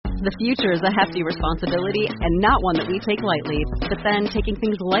The future is a hefty responsibility and not one that we take lightly. But then taking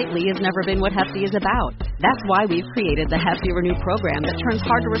things lightly has never been what Hefty is about. That's why we've created the Hefty Renew program that turns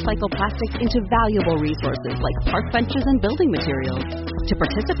hard-to-recycle plastics into valuable resources like park benches and building materials. To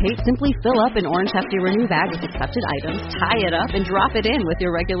participate, simply fill up an orange Hefty Renew bag with accepted items, tie it up, and drop it in with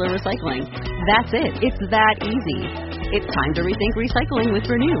your regular recycling. That's it. It's that easy. It's time to rethink recycling with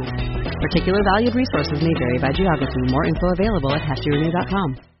Renew. Particular valued resources may vary by geography. More info available at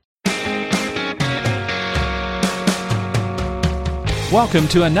heftyrenew.com. Welcome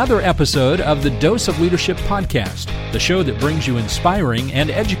to another episode of the Dose of Leadership podcast, the show that brings you inspiring and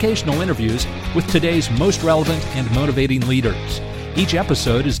educational interviews with today's most relevant and motivating leaders. Each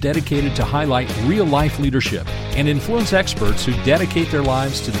episode is dedicated to highlight real-life leadership and influence experts who dedicate their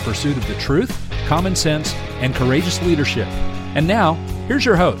lives to the pursuit of the truth, common sense, and courageous leadership. And now, here's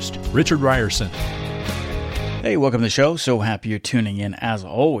your host, Richard Ryerson. Hey, welcome to the show. So happy you're tuning in, as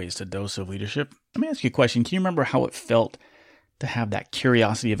always, to Dose of Leadership. Let me ask you a question. Can you remember how it felt to have that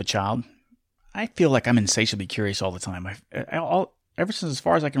curiosity of a child? I feel like I'm insatiably curious all the time. Ever since as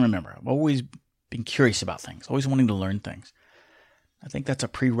far as I can remember, I've always been curious about things, always wanting to learn things. I think that's a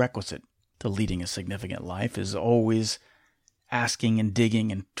prerequisite to leading a significant life, is always asking and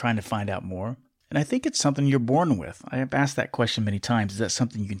digging and trying to find out more. And I think it's something you're born with. I have asked that question many times. Is that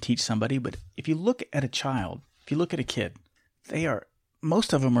something you can teach somebody? But if you look at a child, if you look at a kid,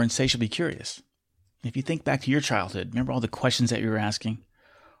 most of them are insatiably curious. If you think back to your childhood, remember all the questions that you were asking?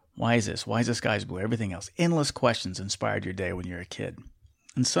 Why is this? Why is the sky blue? Everything else. Endless questions inspired your day when you were a kid.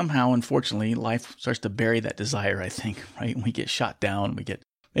 And somehow, unfortunately, life starts to bury that desire, I think, right? We get shot down, we get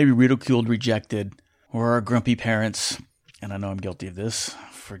maybe ridiculed, rejected, or our grumpy parents, and I know I'm guilty of this,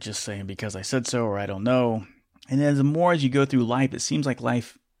 for just saying because I said so or I don't know. And then the more as you go through life, it seems like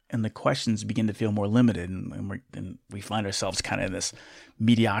life and the questions begin to feel more limited, and we find ourselves kind of in this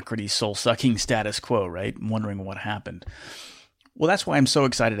mediocrity, soul-sucking status quo, right? Wondering what happened. Well, that's why I'm so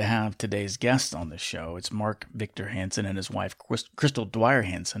excited to have today's guest on the show. It's Mark Victor Hansen and his wife, Crystal Dwyer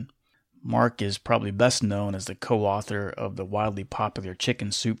Hansen. Mark is probably best known as the co-author of the wildly popular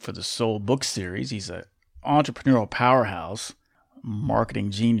Chicken Soup for the Soul book series. He's an entrepreneurial powerhouse,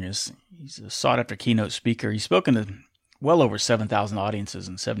 marketing genius. He's a sought-after keynote speaker. He's spoken to well over 7,000 audiences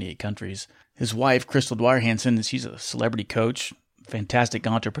in 78 countries. His wife, Crystal Dwyer Hansen, she's a celebrity coach, fantastic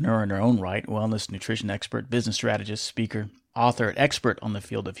entrepreneur in her own right, wellness, nutrition expert, business strategist, speaker, author, and expert on the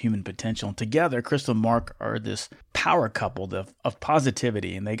field of human potential. And together, Crystal and Mark are this power couple of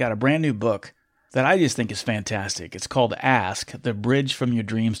positivity, and they got a brand new book that I just think is fantastic. It's called Ask, The Bridge from Your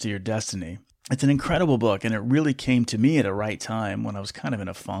Dreams to Your Destiny. It's an incredible book, and it really came to me at a right time when I was kind of in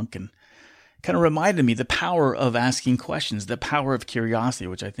a funk, and kind of reminded me the power of asking questions, the power of curiosity,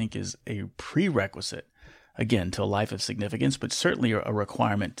 which I think is a prerequisite, again, to a life of significance, but certainly a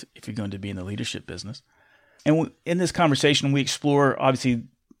requirement if you're going to be in the leadership business. And in this conversation, we explore, obviously,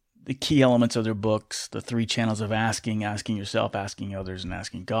 the key elements of their books, the 3 channels of asking yourself, asking others, and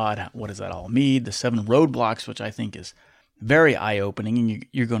asking God. What does that all mean? The 7 roadblocks, which I think is very eye-opening, and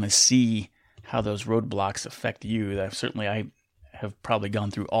you're going to see how those roadblocks affect you. I have probably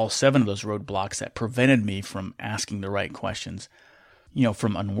gone through all 7 of those roadblocks that prevented me from asking the right questions.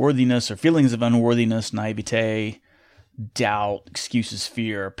 From unworthiness or feelings of unworthiness, naivete, doubt, excuses,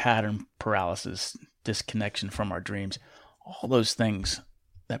 fear, pattern paralysis, disconnection from our dreams, all those things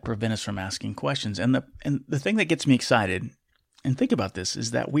that prevent us from asking questions. And the thing that gets me excited, and think about this,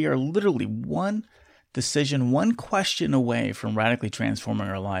 is that we are literally one decision, one question away from radically transforming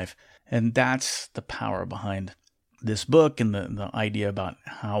our life. And that's the power behind this book and the idea about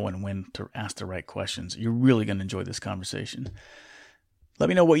how and when to ask the right questions. You're really going to enjoy this conversation. Let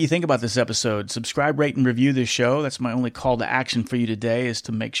me know what you think about this episode. Subscribe, rate, and review this show. That's my only call to action for you today, is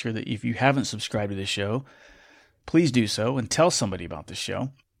to make sure that if you haven't subscribed to this show, please do so and tell somebody about this show.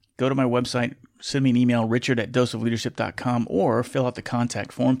 Go to my website, send me an email, richard@doseofleadership.com, or fill out the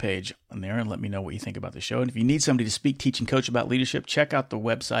contact form page on there and let me know what you think about the show. And if you need somebody to speak, teach, and coach about leadership, check out the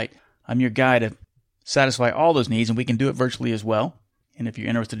website. I'm your guy to satisfy all those needs, and we can do it virtually as well. And if you're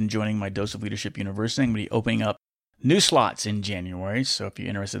interested in joining my Dose of Leadership University, I'm going to be opening up new slots in January. So if you're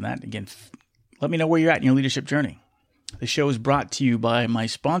interested in that, again, let me know where you're at in your leadership journey. The show is brought to you by my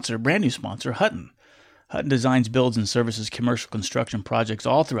sponsor, brand new sponsor, Hutton. Hutton designs, builds, and services commercial construction projects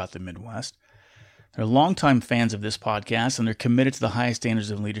all throughout the Midwest. They're longtime fans of this podcast, and they're committed to the highest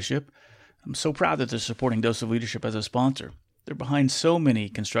standards of leadership. I'm so proud that they're supporting Dose of Leadership as a sponsor. They're behind so many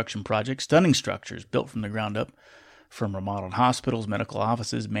construction projects, stunning structures built from the ground up, from remodeled hospitals, medical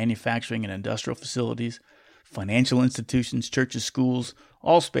offices, manufacturing and industrial facilities, financial institutions, churches, schools,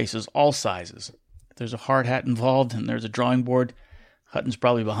 all spaces, all sizes. If there's a hard hat involved and there's a drawing board, Hutton's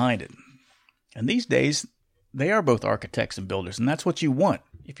probably behind it. And these days, they are both architects and builders, and that's what you want.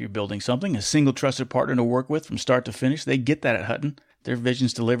 If you're building something, a single trusted partner to work with from start to finish, they get that at Hutton. Their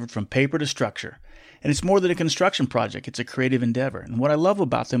vision's delivered from paper to structure. And it's more than a construction project, it's a creative endeavor. And what I love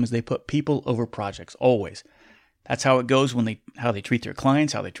about them is they put people over projects, always. That's how it goes how they treat their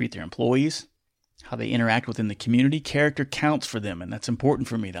clients, how they treat their employees, how they interact within the community. Character counts for them, and that's important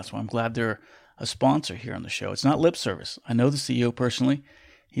for me. That's why I'm glad they're a sponsor here on the show. It's not lip service. I know the CEO personally.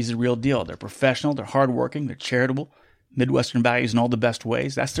 He's the real deal. They're professional, they're hardworking, they're charitable, Midwestern values in all the best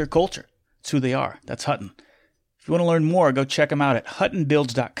ways. That's their culture. It's who they are. That's Hutton. If you want to learn more, go check them out at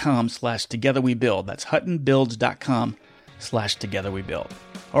huttonbuilds.com/togetherwebuild. That's huttonbuilds.com/togetherwebuild.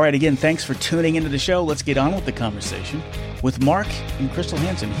 All right, again, thanks for tuning into the show. Let's get on with the conversation with Mark and Crystal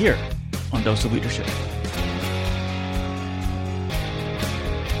Hanson here on Dose of Leadership.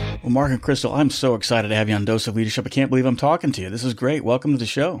 Well, Mark and Crystal, I'm so excited to have you on Dose of Leadership. I can't believe I'm talking to you. This is great. Welcome to the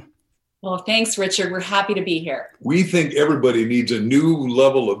show. Well, thanks, Richard. We're happy to be here. We think everybody needs a new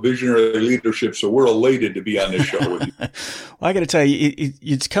level of visionary leadership, so we're elated to be on this show with you. Well, I got to tell you,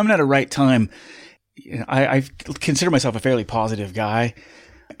 it's coming at a right time. I consider myself a fairly positive guy,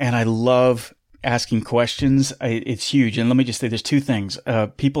 and I love asking questions. It's huge. And let me just say, there's two things.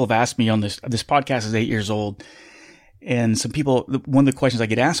 People have asked me on this podcast is 8 years old. And some people, one of the questions I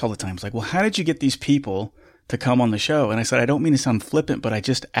get asked all the time is like, well, how did you get these people to come on the show? And I said, I don't mean to sound flippant, but I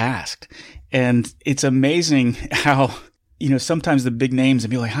just asked. And it's amazing how, sometimes the big names and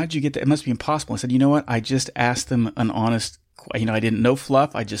be like, how'd you get that? It must be impossible. I said, you know what? I just asked them an honest, I didn't know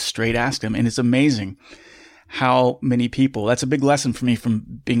fluff. I just straight asked them. And it's amazing how many people, that's a big lesson for me from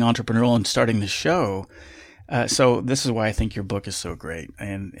being entrepreneurial and starting the show. So this is why I think your book is so great,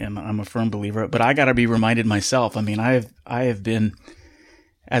 and I'm a firm believer. But I got to be reminded myself. I mean, I have been,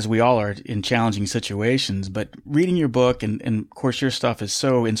 as we all are, in challenging situations. But reading your book and of course your stuff is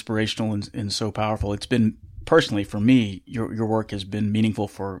so inspirational and so powerful. It's been personally for me, your work has been meaningful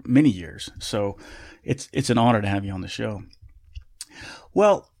for many years. So it's an honor to have you on the show.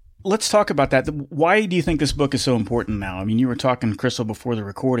 Well, let's talk about that. Why do you think this book is so important now? I mean, you were talking, Crystal, before the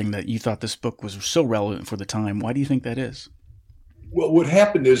recording that you thought this book was so relevant for the time. Why do you think that is? Well, what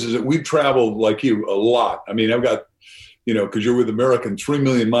happened is that we've traveled like you a lot. I mean, I've got, because you're with American, 3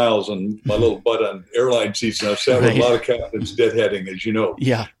 million miles on my little butt on airline seats, and I've sat with a lot of captains deadheading, as you know.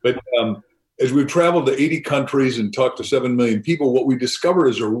 Yeah. But as we've traveled to 80 countries and talked to 7 million people, what we discover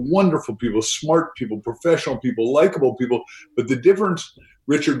is they're wonderful people, smart people, professional people, likable people. But the difference,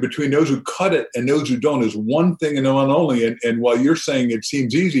 Richard, between those who cut it and those who don't is one thing and one only. And while you're saying it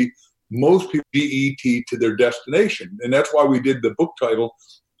seems easy, most people GET to their destination. And that's why we did the book title,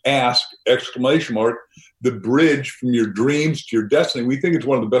 Ask, ! The Bridge from Your Dreams to Your Destiny. We think it's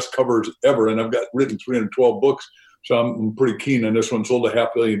one of the best covers ever. And I've got written 312 books, so I'm pretty keen on this one, sold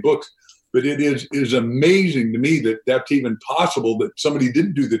 500 million books. But it is amazing to me that that's even possible, that somebody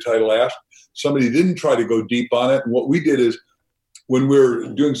didn't do the title Ask, somebody didn't try to go deep on it. And what we did is, when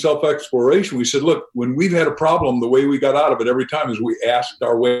we're doing self-exploration, we said, look, when we've had a problem, the way we got out of it every time is we asked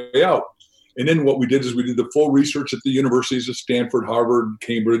our way out. And then what we did is we did the full research at the universities of Stanford, Harvard,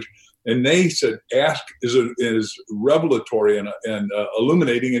 Cambridge, and they said ask is revelatory and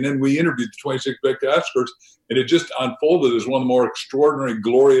illuminating. And then we interviewed the 26 best askers, and it just unfolded as one of the more extraordinary,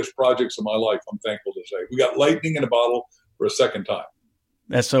 glorious projects of my life, I'm thankful to say. We got lightning in a bottle for a second time.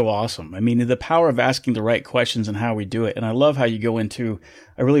 That's so awesome. I mean, the power of asking the right questions and how we do it. And I love how you go into,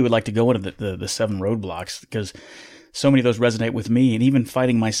 I really would like to go into the 7 roadblocks, because so many of those resonate with me, and even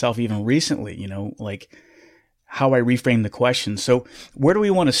fighting myself even recently, like how I reframe the question. So where do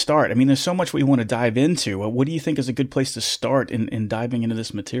we want to start? I mean, there's so much we want to dive into. What do you think is a good place to start in diving into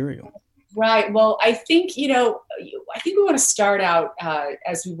this material? Right. Well, I think, we want to start out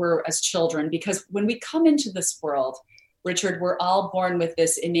as we were as children, because when we come into this world, Richard, we're all born with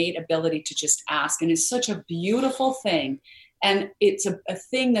this innate ability to just ask. And it's such a beautiful thing. And it's a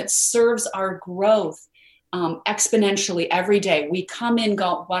thing that serves our growth exponentially every day. We come in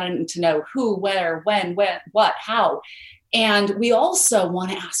wanting to know who, where, when, what, how. And we also want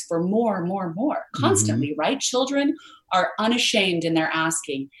to ask for more constantly, right? Children are unashamed in their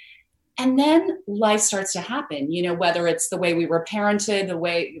asking. And then life starts to happen, whether it's the way we were parented,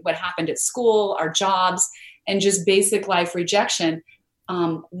 what happened at school, our jobs, and just basic life rejection,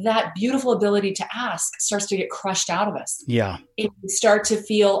 that beautiful ability to ask starts to get crushed out of us. Yeah. And we start to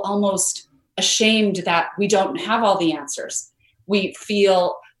feel almost ashamed that we don't have all the answers. We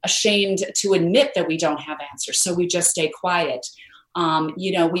feel ashamed to admit that we don't have answers, so we just stay quiet.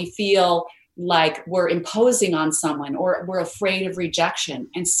 We feel like we're imposing on someone, or we're afraid of rejection.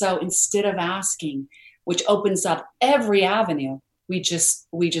 And so instead of asking, which opens up every avenue, we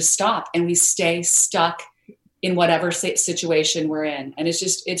just stop and we stay stuck in whatever situation we're in. And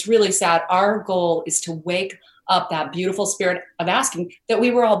it's really sad. Our goal is to wake up that beautiful spirit of asking that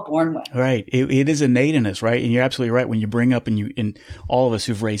we were all born with. Right. It is innate in us, right? And you're absolutely right. When you bring up and all of us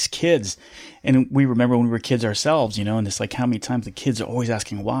who've raised kids, and we remember when we were kids ourselves, and it's like how many times the kids are always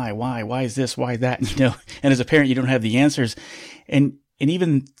asking why is this, why that, and as a parent, you don't have the answers. And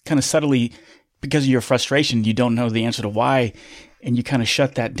even kind of subtly, because of your frustration, you don't know the answer to why, and you kind of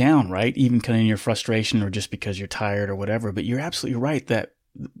shut that down, right? Even kind of in your frustration or just because you're tired or whatever. But you're absolutely right that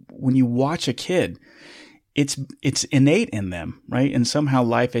when you watch a kid, it's innate in them, right? And somehow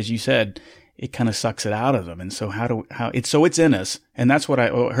life, as you said, it kind of sucks it out of them. And so it's in us. And that's what I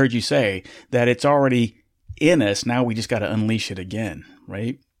heard you say, that it's already in us. Now we just got to unleash it again,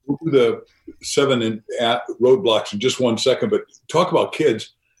 right? We'll do the 7 roadblocks in just 1 second, but talk about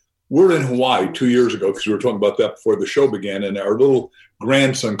kids. We're in Hawaii 2 years ago, because we were talking about that before the show began, and our little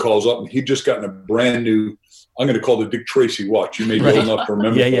grandson calls up, and he'd just gotten a brand new, I'm going to call it a Dick Tracy watch. You may be old enough to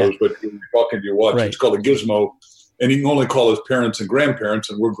remember those, but when you're talking to your watch, it's called a Gizmo, and he can only call his parents and grandparents,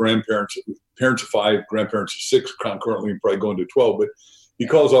 and we're grandparents, parents of 5, grandparents of 6, currently probably going to 12, but he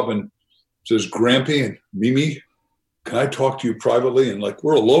calls up and says, Grampy and Mimi, can I talk to you privately? And like,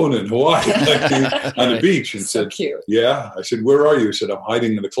 we're alone in Hawaii, on the beach. And so said, cute. Yeah. I said, where are you? He said, I'm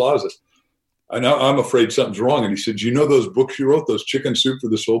hiding in the closet. I'm afraid something's wrong. And he said, do you know those books you wrote, those Chicken Soup for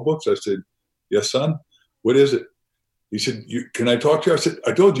the Soul books? I said, yes, son. What is it? He said, can I talk to you? I said,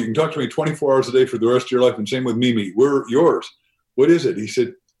 I told you can talk to me 24 hours a day for the rest of your life. And same with Mimi. We're yours. What is it? He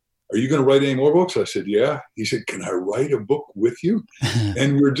said, are you going to write any more books? I said, yeah. He said, can I write a book with you?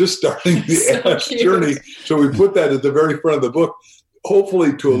 And we're just starting the journey. So we put that at the very front of the book,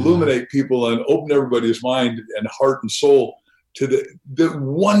 hopefully to illuminate people and open everybody's mind and heart and soul to the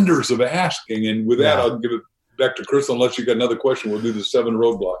wonders of asking. And with that, I'll give it back to Crystal. Unless you got another question, we'll do the 7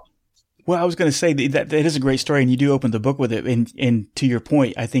 roadblocks. Well, I was going to say that is a great story, and you do open the book with it. And to your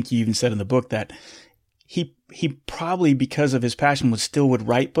point, I think you even said in the book that he probably, because of his passion, would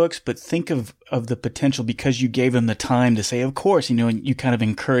write books, but think of the potential, because you gave him the time to say, of course, and you kind of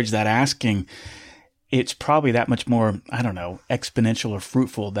encourage that asking. It's probably that much more, I don't know, exponential or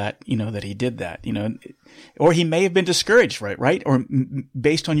fruitful that he did that, or he may have been discouraged, right? Or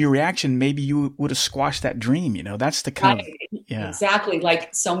based on your reaction, maybe you would have squashed that dream, that's the kind of, Exactly.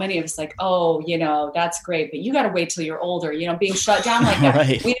 Like so many of us like, oh, that's great, but you got to wait till you're older, being shut down like that.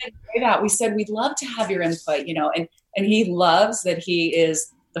 Right. We didn't say that. We said, we'd love to have your input, and he loves that he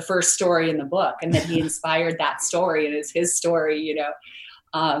is the first story in the book and that he inspired that story and it's his story,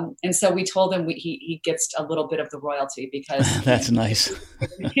 and so we told him he gets a little bit of the royalty because that's nice.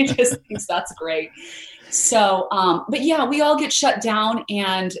 He just thinks that's great. So, but yeah, we all get shut down,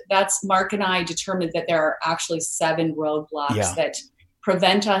 and that's Mark and I determined that there are actually 7 roadblocks that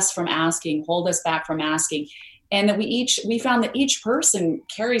prevent us from asking, hold us back from asking. And that we found that each person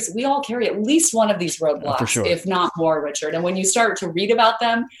we all carry at least one of these roadblocks, for sure. If not more, Richard. And when you start to read about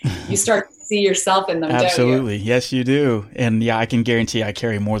them, you start to see yourself in them. Absolutely. Don't you? Yes, you do. And I can guarantee I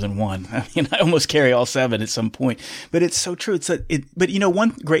carry more than one. I almost carry all 7 at some point, but it's so true. But one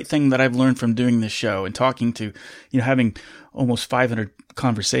great thing that I've learned from doing this show and talking to, having almost 500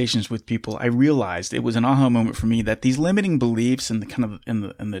 conversations with people, I realized it was an aha moment for me that these limiting beliefs and the kind of,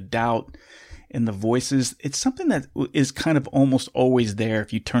 and the doubt and the voices, it's something that is kind of almost always there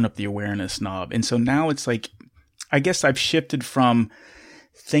if you turn up the awareness knob. And so now it's like, I guess I've shifted from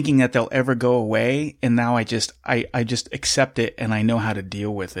thinking that they'll ever go away, and now I just accept it and I know how to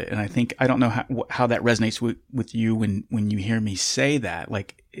deal with it. And I think, I don't know how that resonates with you when you hear me say that.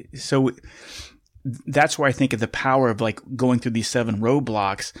 Like, so that's where I think of the power of like going through these 7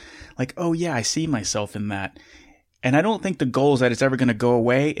 roadblocks. Like, oh yeah, I see myself in that. And I don't think the goal is that it's ever going to go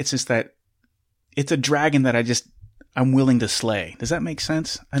away. It's just that it's a dragon that I'm willing to slay. Does that make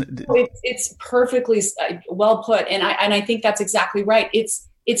sense? It's perfectly well put. And I think that's exactly right.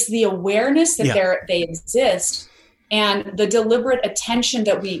 It's the awareness that they exist and the deliberate attention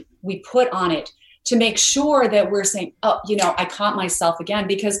that we put on it to make sure that we're saying, oh, I caught myself again,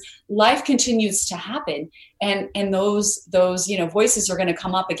 because life continues to happen. And those voices are going to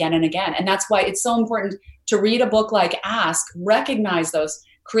come up again and again. And that's why it's so important to read a book like Ask, recognize those,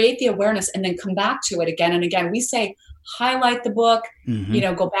 create the awareness, and then come back to it again and again. We say, highlight the book,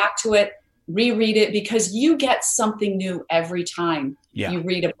 go back to it, reread it, because you get something new every time you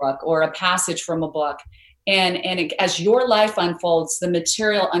read a book or a passage from a book. And as your life unfolds, the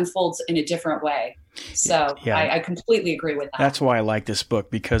material unfolds in a different way. So I completely agree with that. That's why I like this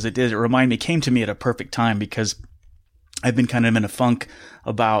book, because it came to me at a perfect time, because I've been kind of in a funk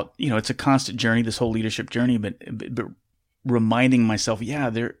about, it's a constant journey, this whole leadership journey, but reminding myself,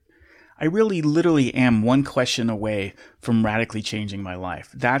 I really literally am one question away from radically changing my life.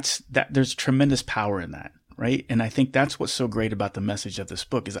 There's tremendous power in that, right? And I think that's what's so great about the message of this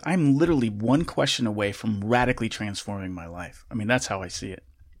book is I'm literally one question away from radically transforming my life. I mean, that's how I see it.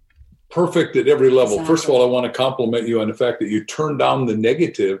 Perfect at every level. Exactly. First of all, I want to compliment you on the fact that you turn down the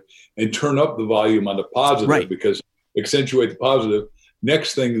negative and turn up the volume on the positive, right, because accentuate the positive.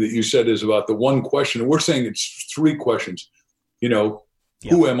 Next thing that you said is about the one question. And we're saying it's 3 questions.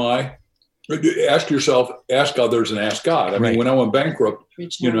 Who am I? Ask yourself, ask others, and ask God. I mean, when I went bankrupt, in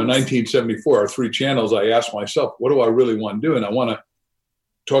 1974, our 3 channels, I asked myself, what do I really want to do? And I want to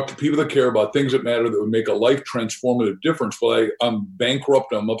talk to people that care about things that matter, that would make a life transformative difference. Well, I'm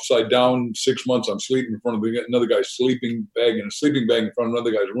bankrupt. I'm upside down 6 months. I'm sleeping in front of another guy's sleeping bag in front of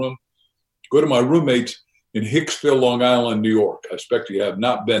another guy's room. Go to my roommates in Hicksville, Long Island, New York. I expect you have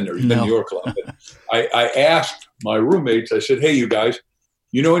not been there. You've been to New York a lot. But I asked my roommates, I said, hey, you guys,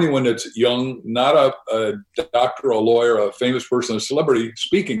 you know anyone that's young, not a doctor, a lawyer, a famous person, a celebrity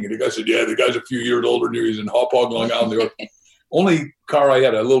speaking? And the guy said, yeah, the guy's a few years older than you. He's in Hauppauge, Long Island, New York. Only car I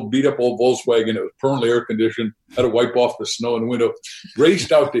had, a little beat up old Volkswagen. It was permanently air conditioned. Had to wipe off the snow in the window.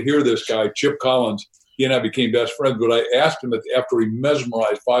 Raced out to hear this guy, Chip Collins. He and I became best friends. But I asked him after he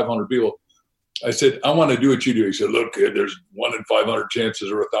mesmerized 500 people, I said, I want to do what you do. He said, look, kid, there's 1 in 500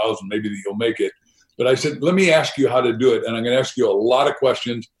 chances or 1,000 maybe that you'll make it. But I said, let me ask you how to do it. And I'm going to ask you a lot of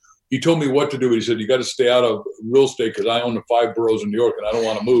questions. He told me what to do. He said, you got to stay out of real estate because I own the 5 boroughs in New York and I don't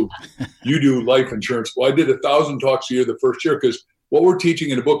want to move. You do life insurance. Well, I did 1,000 talks a year the first year because what we're teaching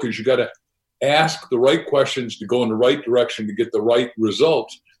in the book is you got to ask the right questions to go in the right direction to get the right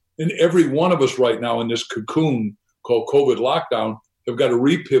results. And every one of us right now in this cocoon called COVID lockdown have got to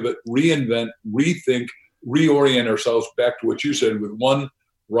repivot, reinvent, rethink, reorient ourselves back to what you said with one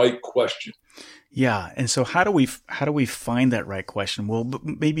right question. Yeah. And so how do we find that right question? Well,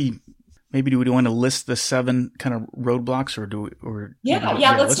 maybe do we want to list the 7 kind of roadblocks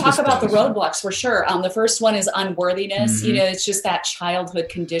let's talk about the roadblocks for sure. The first one is unworthiness. Mm-hmm. It's just that childhood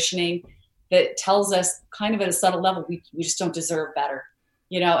conditioning that tells us kind of at a subtle level, we just don't deserve better,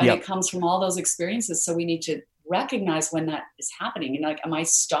 and it comes from all those experiences. So we need to recognize when that is happening. And am I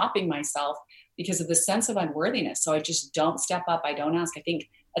stopping myself because of the sense of unworthiness? So I just don't step up. I don't ask. I think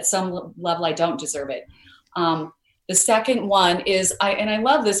at some level, I don't deserve it. The second one is, I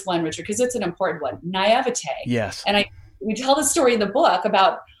love this one, Richard, because it's an important one, naivete. Yes. And we tell the story in the book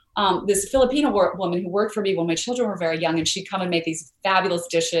about this Filipino woman who worked for me when my children were very young, and she'd come and make these fabulous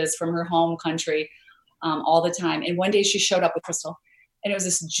dishes from her home country all the time. And one day she showed up with Crystal, and it was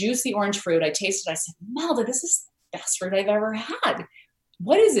this juicy orange fruit. I tasted it. I said, Melda, this is the best fruit I've ever had.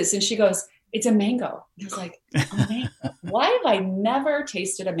 What is this? And she goes, it's a mango. And I was like, a mango? Why have I never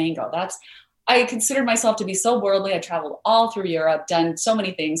tasted a mango? I considered myself to be so worldly. I traveled all through Europe, done so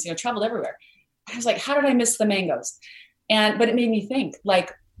many things, traveled everywhere. I was like, how did I miss the mangoes? But it made me think,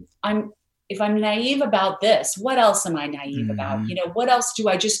 if I'm naive about this, what else am I naive about? What else do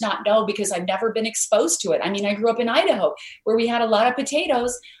I just not know because I've never been exposed to it? I mean, I grew up in Idaho where we had a lot of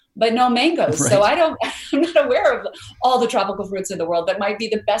potatoes, but no mangoes. Right. So I'm not aware of all the tropical fruits in the world. That might be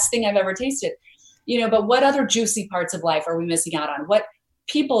the best thing I've ever tasted, but what other juicy parts of life are we missing out on? What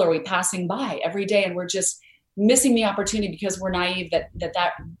people are we passing by every day? And we're just missing the opportunity because we're naive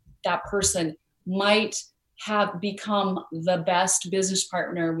that person might have become the best business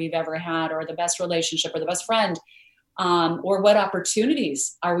partner we've ever had, or the best relationship, or the best friend. Or what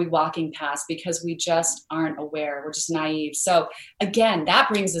opportunities are we walking past because we just aren't aware? We're just naive. So again, that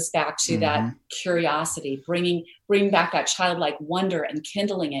brings us back to that curiosity, bringing back that childlike wonder and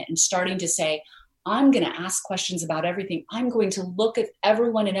kindling it and starting to say, I'm going to ask questions about everything. I'm going to look at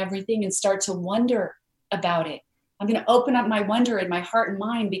everyone and everything and start to wonder about it. I'm going to open up my wonder in my heart and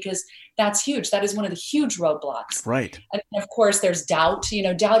mind because that's huge. That is one of the huge roadblocks. Right. And of course, there's doubt.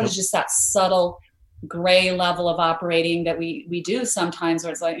 Doubt is just that subtle gray level of operating that we do sometimes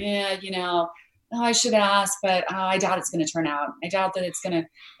where it's like, I should ask, but I doubt it's going to turn out. I doubt that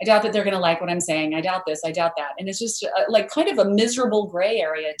they're going to like what I'm saying. I doubt this. I doubt that. And it's just kind of a miserable gray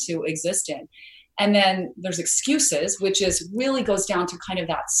area to exist in. And then there's excuses, which really goes down to kind of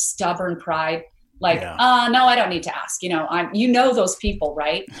that stubborn pride. No, I don't need to ask. Those people,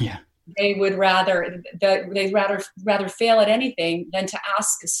 right? Yeah. They would rather fail at anything than to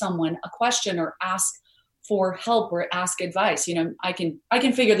ask someone a question or ask for help or ask advice. I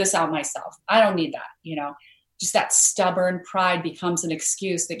can figure this out myself. I don't need that. Just that stubborn pride becomes an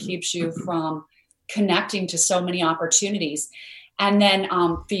excuse that keeps you from connecting to so many opportunities. And then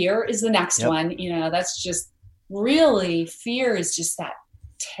fear is the next one. That's just really, fear is just that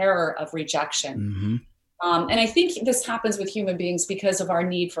terror of rejection. And I think this happens with human beings because of our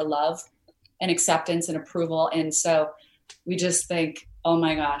need for love and acceptance and approval. And so we just think, oh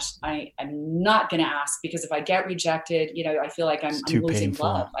my gosh, I'm not going to ask, because if I get rejected, I feel like I'm losing painful.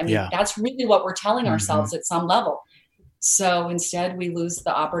 love. I mean, that's really what we're telling ourselves at some level. So instead we lose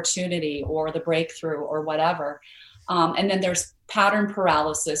the opportunity or the breakthrough or whatever. And then there's pattern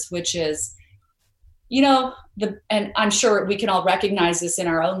paralysis, which is, and I'm sure we can all recognize this in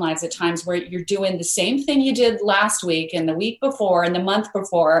our own lives at times, where you're doing the same thing you did last week and the week before and the month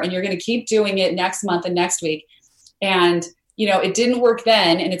before, and you're going to keep doing it next month and next week. And, it didn't work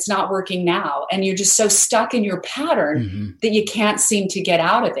then and it's not working now. And you're just so stuck in your pattern that you can't seem to get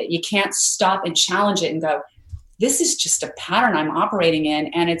out of it. You can't stop and challenge it and go, this is just a pattern I'm operating in,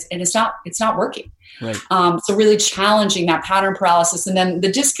 and it's not working. Right. So really challenging that pattern paralysis. And then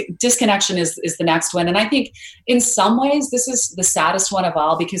the disconnection is the next one. And I think in some ways, this is the saddest one of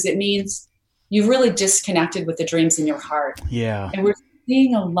all, because it means you've really disconnected with the dreams in your heart. Yeah. And we're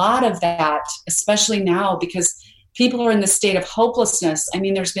seeing a lot of that, especially now, because people are in the state of hopelessness. I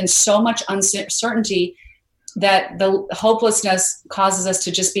mean, there's been so much uncertainty that the hopelessness causes us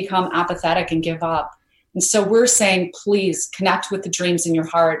to just become apathetic and give up. And so we're saying, please connect with the dreams in your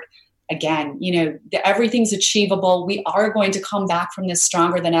heart again. Everything's achievable. We are going to come back from this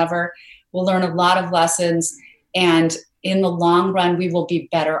stronger than ever. We'll learn a lot of lessons, and in the long run, we will be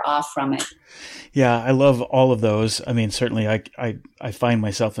better off from it. Yeah, I love all of those. I mean, certainly I find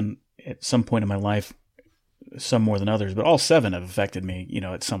myself at some point in my life, some more than others, but all 7 have affected me,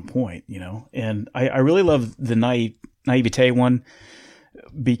 at some point, and I really love the naivete one,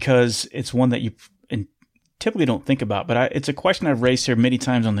 because it's one that you typically don't think about, but it's a question I've raised here many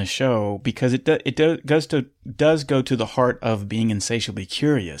times on this show, because it does go to the heart of being insatiably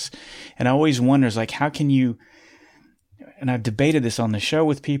curious. And I always wonder, how can you, and I've debated this on the show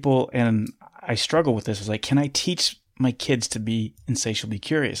with people, and I struggle with this, can I teach my kids to be insatiably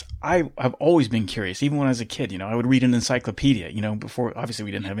curious? I've always been curious, even when I was a kid. I would read an encyclopedia, before, obviously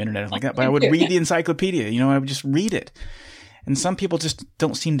we didn't have internet like that, but I would read the encyclopedia, I would just read it. And some people just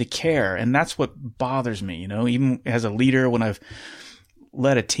don't seem to care. And that's what bothers me, even as a leader, when I've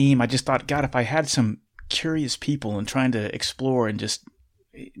led a team, I just thought, God, if I had some curious people and trying to explore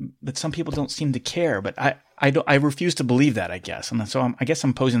but some people don't seem to care. But I refuse to believe that, I guess. And so I guess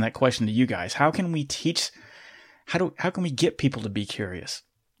I'm posing that question to you guys. How can we teach, how can we get people to be curious?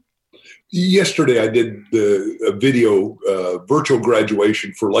 Yesterday, I did a video virtual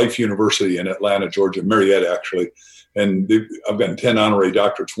graduation for Life University in Atlanta, Georgia, Marietta, actually. And I've gotten 10 honorary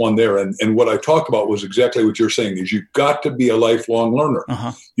doctorates, one there. And what I talked about was exactly what you're saying, is you've got to be a lifelong learner.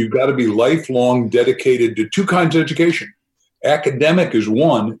 You've got to be lifelong dedicated to 2 kinds of education. Academic is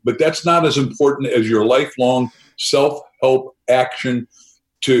one, but that's not as important as your lifelong self-help action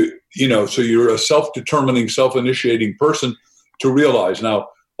to, so you're a self-determining, self-initiating person to realize. Now,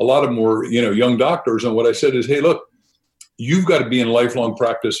 a lot of them were, young doctors. And what I said is, hey, look, you've got to be in lifelong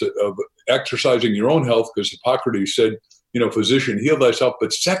practice of exercising your own health, because Hippocrates said, physician, heal thyself.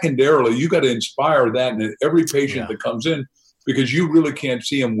 But secondarily, you got to inspire that in every patient that comes in, because you really can't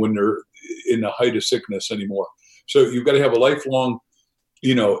see them when they're in the height of sickness anymore. So you've got to have a lifelong,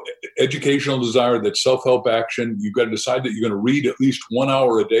 educational desire, that's self-help action. You've got to decide that you're going to read at least 1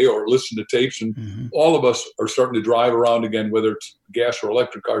 hour a day or listen to tapes. And all of us are starting to drive around again, whether it's gas or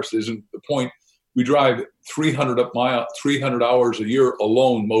electric cars, isn't the point. We drive 300 hours a year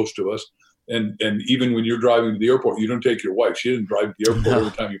alone, most of us. And even when you're driving to the airport, you don't take your wife. She didn't drive to the airport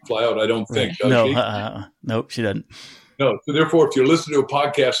every time you fly out, I don't think. Does she? Nope, she doesn't. No. So therefore, if you listen to a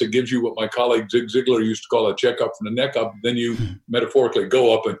podcast that gives you what my colleague Zig Ziglar used to call a checkup from the neck up, then you metaphorically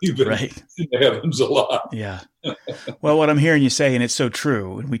go up and you've been in the heavens a lot. Yeah. Well, what I'm hearing you say, and it's so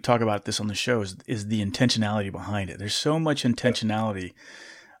true, and we talk about this on the show, is the intentionality behind it. There's so much intentionality.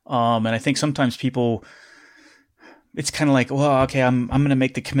 And I think sometimes people, it's kind of like, well, okay, I'm going to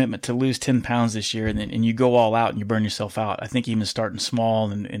make the commitment to lose 10 pounds this year. And you go all out and you burn yourself out. I think even starting small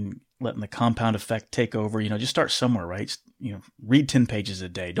and letting the compound effect take over, just start somewhere, right? Read 10 pages a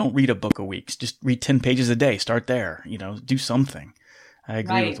day. Don't read a book a week. Just read 10 pages a day. Start there, do something. I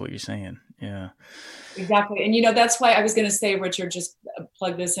agree with what you're saying. Yeah. Exactly. And, that's why I was going to say, Richard, just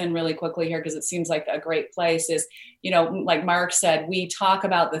plug this in really quickly here, because it seems like a great place is, like Mark said, we talk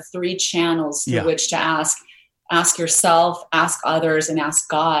about the 3 channels through which to ask yourself, ask others, and ask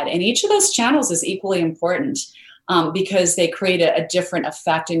God. And each of those channels is equally important because they create a different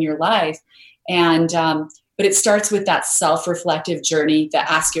effect in your life. And, but it starts with that self-reflective journey, the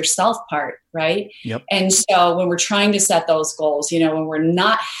ask yourself part, right? Yep. And so when we're trying to set those goals, when we're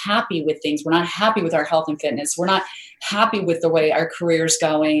not happy with things, we're not happy with our health and fitness, we're not happy with the way our career's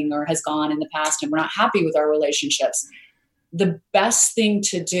going or has gone in the past, and we're not happy with our relationships, the best thing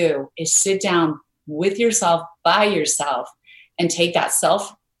to do is sit down with yourself, by yourself, and take that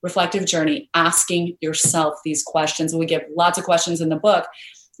self-reflective journey, asking yourself these questions. And we give lots of questions in the book,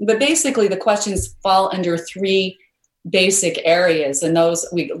 but basically the questions fall under 3 basic areas, and those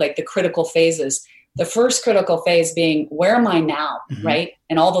we like the critical phases. The first critical phase being, where am I now, right?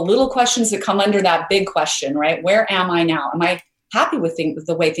 And all the little questions that come under that big question, right? Where am I now? Am I happy with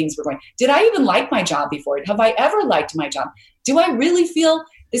the way things were going? Did I even like my job before? Have I ever liked my job? Do I really feel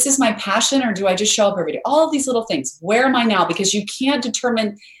this is my passion, or do I just show up every day? All of these little things. Where am I now? Because you can't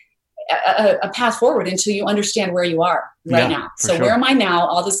determine a path forward until you understand where you are right now. So where am I now?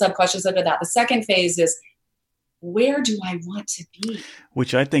 All the sub questions under that. The second phase is, where do I want to be?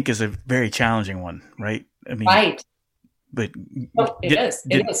 Which I think is a very challenging one, right? I mean, right. But it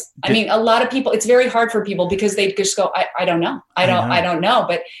is. I mean, a lot of people, it's very hard for people because they just go, I don't know. I don't know.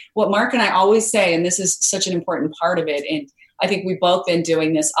 But what Mark and I always say, and this is such an important part of it, and I think we've both been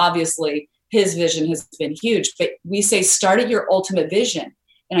doing this, obviously his vision has been huge, but we say, start at your ultimate vision.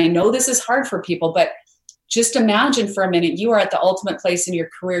 And I know this is hard for people, but just imagine for a minute, you are at the ultimate place in your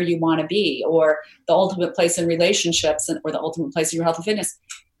career you want to be, or the ultimate place in relationships, or the ultimate place in your health and fitness.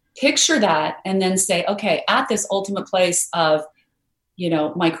 Picture that, and then say, okay, at this ultimate place of,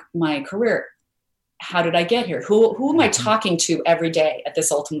 my career, how did I get here? Who am I talking to every day at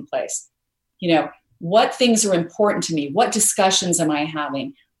this ultimate place? What things are important to me? What discussions am I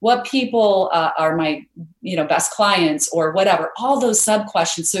having? What people are my, best clients, or whatever, all those sub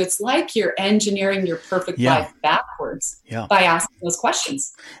questions. So it's like you're engineering your perfect life backwards by asking those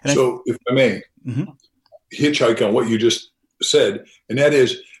questions. So if I may hitchhike on what you just said, and that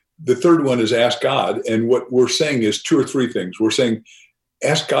is, the third one is ask God. And what we're saying is 2 or 3 things. We're saying,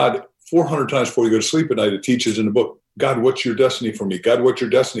 ask God 400 times before you go to sleep at night. It teaches in the book, God, what's your destiny for me? God, what's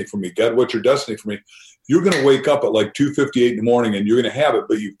your destiny for me? God, what's your destiny for me? You're going to wake up at like 2:58 in the morning, and you're going to have it,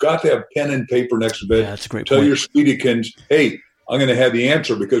 but you've got to have pen and paper next to bed. Yeah, that's a great Tell point. your Sweetikins, hey, I'm going to have the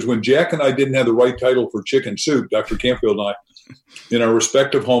answer, because when Jack and I didn't have the right title for Chicken Soup, Dr. Campfield and I, in our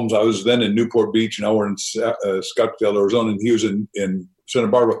respective homes, I was then in Newport Beach, and now we're in Scottsdale, Arizona, and he was in Santa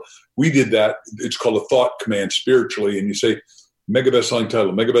Barbara. We did that. It's called a thought command spiritually, and you say, mega best-selling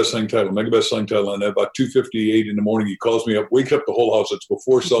title, mega best-selling title, mega best-selling title. And at about 2:58 in the morning, he calls me up, wakes up the whole house. It's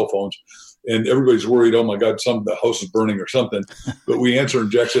before cell phones. And everybody's worried, oh my God, the house is burning or something. But we answer,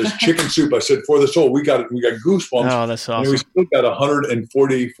 and Jack says, Chicken Soup. I said, for the soul. We got goosebumps. Oh, that's awesome. And we still got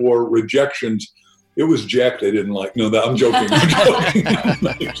 144 rejections. It was Jack they didn't like. No, I'm joking.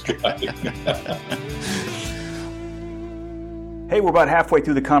 Hey, we're about halfway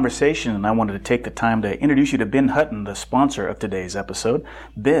through the conversation, and I wanted to take the time to introduce you to Ben Hutton, the sponsor of today's episode.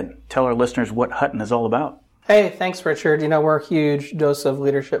 Ben, tell our listeners what Hutton is all about. Hey, thanks, Richard. We're huge Dose of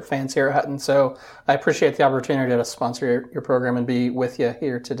Leadership fans here at Hutton, so I appreciate the opportunity to sponsor your program and be with you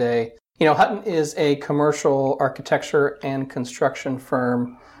here today. Hutton is a commercial architecture and construction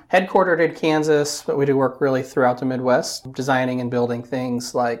firm headquartered in Kansas, but we do work really throughout the Midwest, designing and building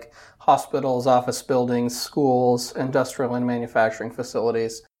things like hospitals, office buildings, schools, industrial and manufacturing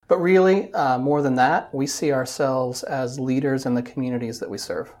facilities. But really, more than that, we see ourselves as leaders in the communities that we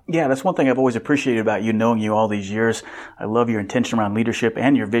serve. Yeah, that's one thing I've always appreciated about you, knowing you all these years. I love your intention around leadership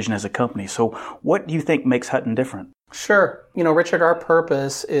and your vision as a company. So what do you think makes Hutton different? Sure. Richard, our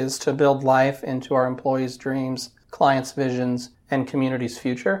purpose is to build life into our employees' dreams, clients' visions, and community's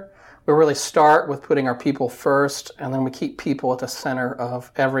future. We really start with putting our people first, and then we keep people at the center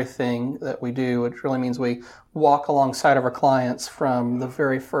of everything that we do, which really means we walk alongside of our clients from the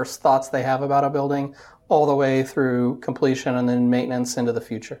very first thoughts they have about a building all the way through completion and then maintenance into the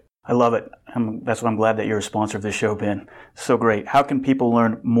future. I love it. That's why I'm glad that you're a sponsor of this show, Ben. So great. How can people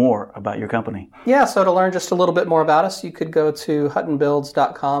learn more about your company? Yeah, so to learn just a little bit more about us, you could go to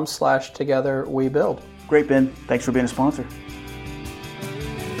huttonbuilds.com/togetherwebuild. Great, Ben. Thanks for being a sponsor.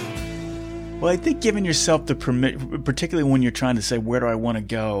 Well, I think giving yourself the permit, particularly when you're trying to say, where do I want to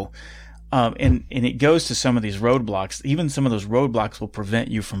go? And it goes to some of these roadblocks. Even some of those roadblocks will prevent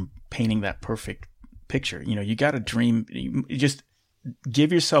you from painting that perfect picture. You got to dream. You just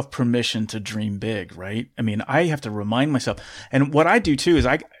give yourself permission to dream big, right? I mean, I have to remind myself. And what I do too is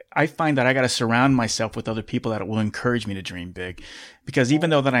I find that I got to surround myself with other people that will encourage me to dream big. Because even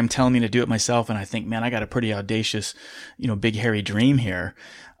though that I'm telling me to do it myself, and I think, man, I got a pretty audacious, big hairy dream here.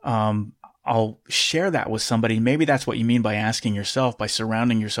 I'll share that with somebody. Maybe that's what you mean by asking yourself, by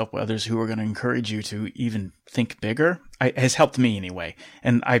surrounding yourself with others who are going to encourage you to even think bigger. It has helped me anyway.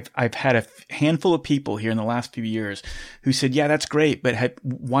 And I've had a handful of people here in the last few years who said, yeah, that's great, but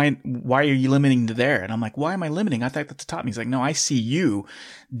why are you limiting to there? And I'm like, why am I limiting? I thought that's taught me. He's like, no, I see you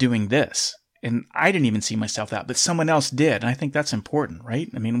doing this. And I didn't even see myself that, but someone else did. And I think that's important, right?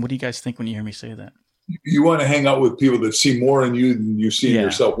 I mean, what do you guys think when you hear me say that? You want to hang out with people that see more in you than you see in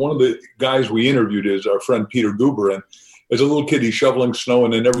yourself. One of the guys we interviewed is our friend Peter Guber. And as a little kid, he's shoveling snow,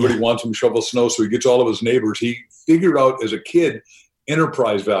 and then everybody wants him to shovel snow. So he gets all of his neighbors. He figured out as a kid,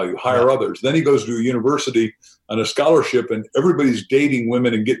 enterprise value, hire others. Then he goes to a university on a scholarship, and everybody's dating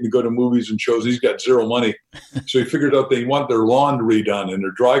women and getting to go to movies and shows. He's got zero money. So he figured out they want their laundry done and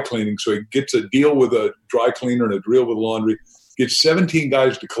their dry cleaning. So he gets a deal with a dry cleaner and a deal with laundry, gets 17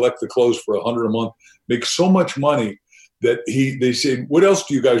 guys to collect the clothes for $100 a month, makes so much money that they said, what else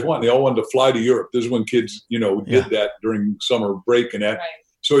do you guys want? And they all wanted to fly to Europe. This is when kids, did that during summer break and that. Right.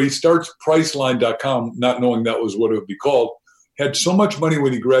 So he starts Priceline.com, not knowing that was what it would be called. Had so much money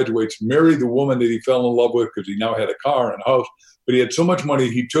when he graduates, married the woman that he fell in love with because he now had a car and a house. But he had so much money,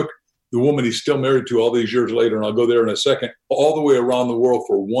 he took the woman he's still married to all these years later, and I'll go there in a second, all the way around the world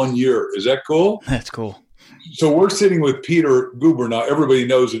for 1 year. Is that cool? That's cool. So we're sitting with Peter Guber now. Everybody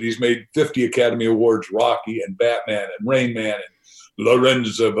knows that he's made 50 Academy Awards, Rocky and Batman and Rain Man and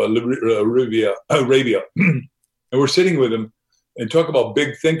Lawrence of Arabia. And we're sitting with him and talk about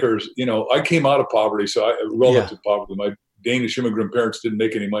big thinkers. I came out of poverty, so relative poverty. My Danish immigrant parents didn't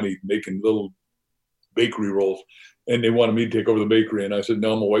make any money making little bakery rolls, and they wanted me to take over the bakery. And I said,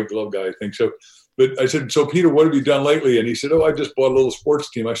 no, I'm a white glove guy, I think so. But I said, so Peter, what have you done lately? And he said, I just bought a little sports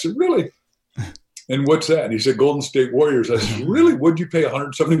team. I said, really? And what's that? And he said, Golden State Warriors. I said, really? Would you pay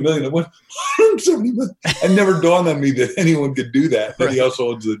 $170 million? I went, $170 million? It never dawned on me that anyone could do that. Right. He also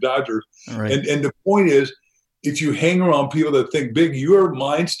owns the Dodgers. Right. And the point is, if you hang around people that think big, your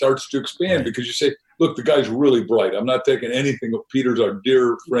mind starts to expand because you say, look, the guy's really bright. I'm not taking anything of Peter's our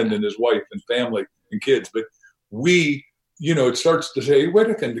dear friend and his wife and family and kids. But it starts to say, wait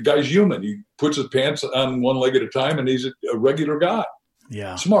a second, the guy's human. He puts his pants on one leg at a time, and he's a regular guy.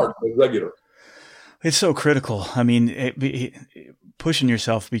 Yeah. Smart, but regular. It's so critical. I mean, pushing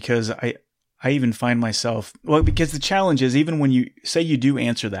yourself, because I even find myself, because the challenge is, even when you say you do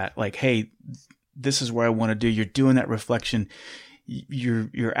answer that, like, hey, this is where I want to do, you're doing that reflection,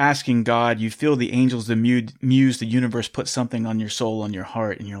 you're asking God, you feel the angels, the muse, the universe put something on your soul, on your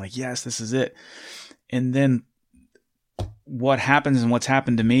heart, and you're like, yes, this is it. And then what happens, and what's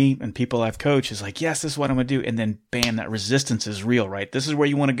happened to me and people I've coached, is like, yes, this is what I'm going to do. And then bam, that resistance is real, right? This is where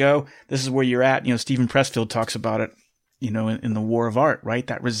you want to go. This is where you're at. Stephen Pressfield talks about it, in The War of Art, right?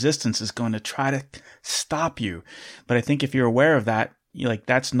 That resistance is going to try to stop you. But I think if you're aware of that,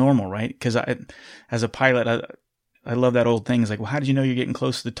 that's normal, right? Because as a pilot, I love that old thing. It's like, well, how did you know you're getting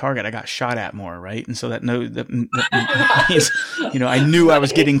close to the target? I got shot at more, right? And so that means, I knew I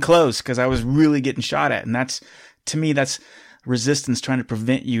was getting close because I was really getting shot at. And to me, that's resistance trying to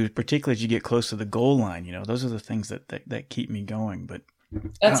prevent you, particularly as you get close to the goal line. Those are the things that keep me going. But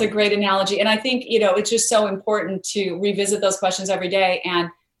that's a great analogy. And I think, it's just so important to revisit those questions every day and,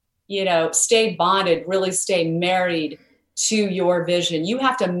 stay bonded, really stay married to your vision. You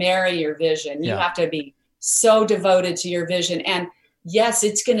have to marry your vision. You have to be so devoted to your vision. And yes,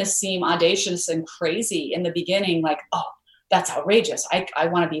 it's going to seem audacious and crazy in the beginning, like, oh, that's outrageous. I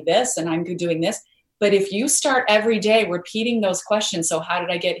want to be this and I'm doing this. But if you start every day repeating those questions, so how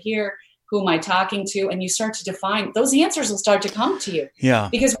did I get here? Who am I talking to? And you start to define, those answers will start to come to you. Yeah.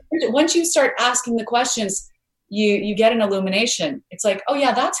 Because once you start asking the questions, you get an illumination. It's like, oh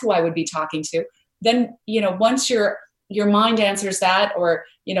yeah, that's who I would be talking to. Then, once your mind answers that, or,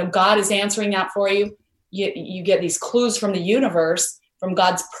 God is answering that for you, you get these clues from the universe, from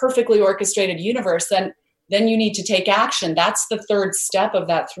God's perfectly orchestrated universe, then you need to take action. That's the third step of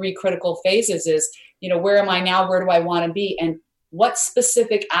that 3 critical phases is, where am I now? Where do I want to be? And what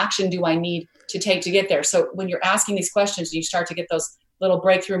specific action do I need to take to get there? So when you're asking these questions, you start to get those little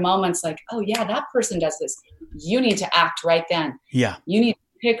breakthrough moments like, oh yeah, that person does this. You need to act right then. Yeah. You need to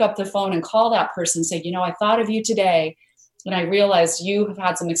pick up the phone and call that person and say, I thought of you today and I realized you have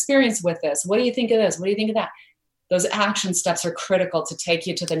had some experience with this. What do you think of this? What do you think of that? Those action steps are critical to take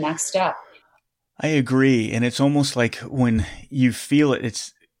you to the next step. I agree. And it's almost like when you feel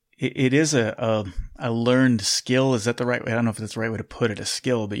it, it is a learned skill. Is that the right way? I don't know if that's the right way to put it, a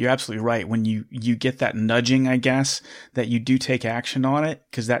skill, but you're absolutely right. When you get that nudging, I guess, that you do take action on it,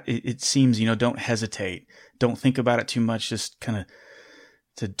 because that it seems, don't hesitate. Don't think about it too much. Just kind of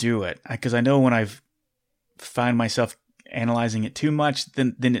to do it. Because I know when I've find myself analyzing it too much,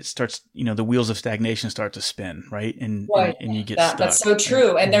 then it starts, the wheels of stagnation start to spin, right? And you get stuck. That's so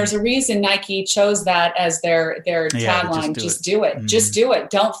true. And there's a reason Nike chose that as their tagline. Just do it. Just do it.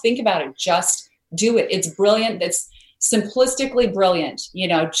 Don't think about it. Just do it. It's brilliant. It's simplistically brilliant.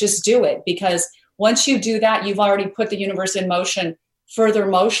 Just do it, because once you do that, you've already put the universe in motion, further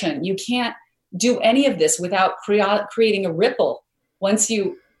motion. You can't do any of this without creating a ripple. Once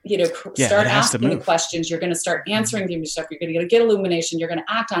you start asking the questions, you're going to start answering the stuff. You're going to get illumination. You're going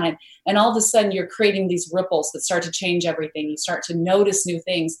to act on it. And all of a sudden you're creating these ripples that start to change everything. You start to notice new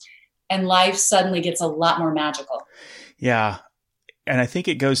things, and life suddenly gets a lot more magical. Yeah. And I think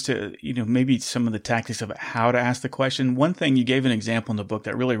it goes to, maybe some of the tactics of how to ask the question. One thing, you gave an example in the book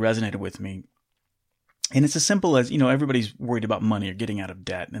that really resonated with me. And it's as simple as, everybody's worried about money or getting out of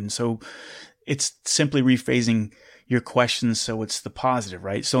debt. And so it's simply rephrasing your questions so it's the positive,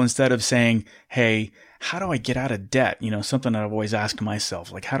 right? So instead of saying, hey, how do I get out of debt? Something that I've always asked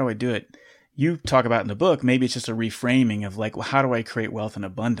myself, like, how do I do it? You talk about in the book, maybe it's just a reframing of like, well, how do I create wealth and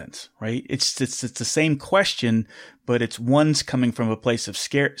abundance, right? It's the same question, but it's one's coming from a place of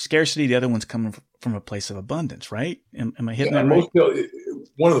scarcity, the other one's coming from a place of abundance, right? Am I hitting that right?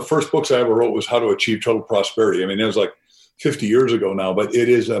 One of the first books I ever wrote was How to Achieve Total Prosperity. I mean, it was like 50 years ago now, but it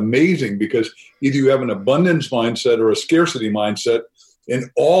is amazing because either you have an abundance mindset or a scarcity mindset, and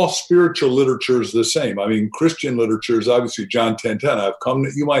all spiritual literature is the same. I mean, Christian literature is obviously John 10:10. I've come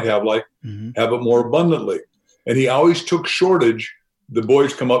that you might have life, have it more abundantly. And he always took shortage. The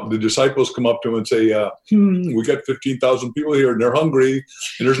disciples come up to him and say, we got 15,000 people here and they're hungry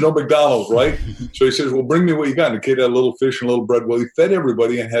and there's no McDonald's, right? So he says, well, bring me what you got. And the kid had a little fish and a little bread. Well, he fed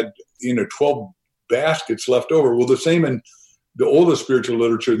everybody and had, 12 baskets left over. Well, the same in the oldest spiritual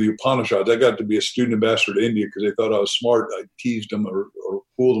literature, the Upanishads. I got to be a student ambassador to India because they thought I was smart. I teased them or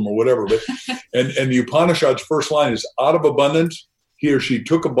fooled them or whatever. But and the Upanishads' first line is, out of abundance, he or she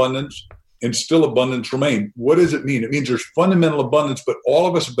took abundance, and still abundance remained. What does it mean? It means there's fundamental abundance, but all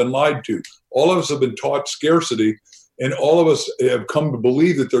of us have been lied to. All of us have been taught scarcity, and all of us have come to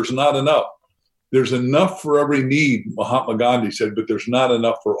believe that there's not enough. There's enough for every need, Mahatma Gandhi said, but there's not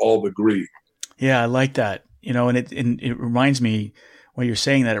enough for all the greed. Yeah, I like that. And it reminds me, when you're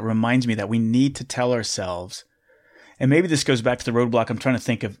saying that, it reminds me that we need to tell ourselves, and maybe this goes back to the roadblock I'm trying to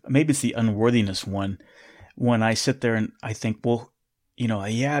think of, maybe it's the unworthiness one, when I sit there and I think, well,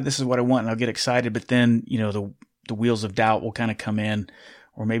 this is what I want, and I'll get excited, but then, the wheels of doubt will kind of come in,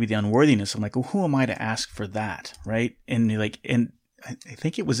 or maybe the unworthiness. I'm like, well, who am I to ask for that, right? And I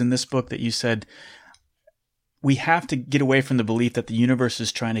think it was in this book that you said, we have to get away from the belief that the universe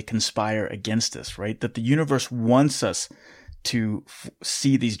is trying to conspire against us, right? That the universe wants us to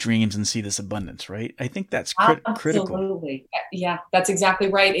see these dreams and see this abundance, right? I think that's critical. Absolutely. Yeah, that's exactly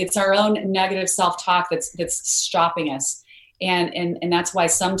right. It's our own negative self-talk that's stopping us. And that's why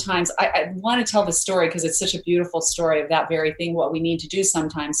sometimes I want to tell the story, because it's such a beautiful story of that very thing, what we need to do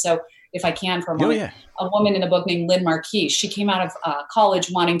sometimes. So if I can for a moment, a woman in the book named Lynn Marquis, she came out of college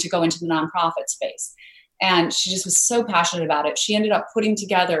wanting to go into the nonprofit space. And she just was so passionate about it. She ended up putting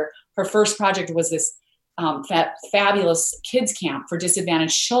together, her first project was this fabulous kids camp for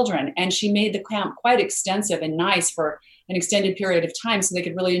disadvantaged children. And she made the camp quite extensive and nice for an extended period of time so they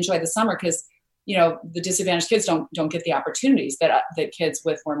could really enjoy the summer, because the disadvantaged kids don't get the opportunities that kids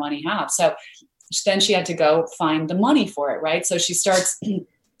with more money have. So then she had to go find the money for it, right? So she starts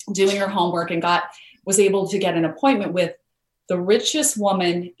doing her homework and was able to get an appointment with the richest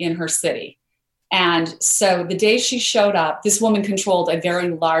woman in her city. And so the day she showed up, this woman controlled a very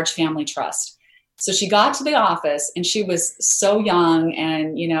large family trust. So she got to the office, and she was so young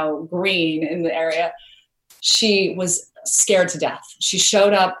and, green in the area. She was scared to death. She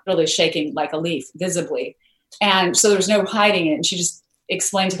showed up really shaking like a leaf, visibly. And so there was no hiding it. And she just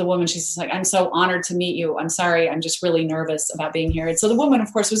explained to the woman, she's just like, I'm so honored to meet you. I'm sorry. I'm just really nervous about being here. And so the woman,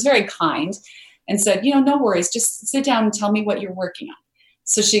 of course, was very kind and said, no worries. Just sit down and tell me what you're working on.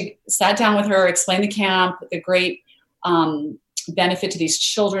 So she sat down with her, explained the camp, the great benefit to these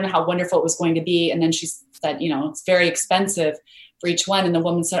children, how wonderful it was going to be. And then she said, it's very expensive for each one. And the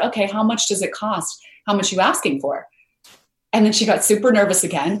woman said, okay, how much does it cost? How much are you asking for? And then she got super nervous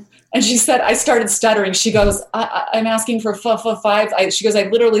again. And she said, I started stuttering. She goes, I'm asking for five. She goes, I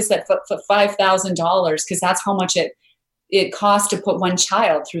literally said $5,000 because that's how much it costs to put one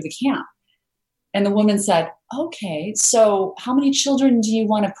child through the camp. And the woman said, okay, so how many children do you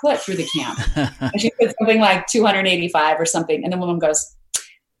want to put through the camp? And she said something like 285 or something. And the woman goes,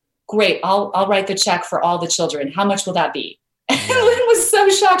 great, I'll write the check for all the children. How much will that be? And Lynn was so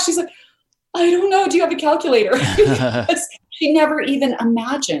shocked. She's like, I don't know. Do you have a calculator? Because she never even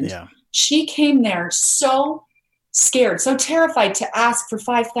imagined. Yeah. She came there so scared, so terrified to ask for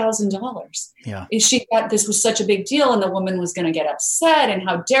 $5,000. Yeah. She thought this was such a big deal and the woman was going to get upset. And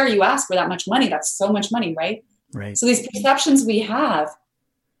how dare you ask for that much money? That's so much money, right? Right. So these perceptions we have,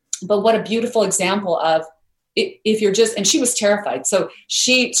 but what a beautiful example of if you're just, and she was terrified. So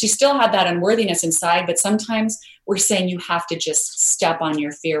she still had that unworthiness inside, but sometimes we're saying you have to just step on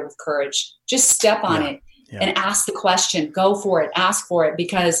your fear with courage. Just step on it and ask the question, go for it, ask for it,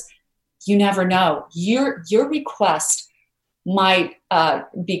 because you never know. Your request might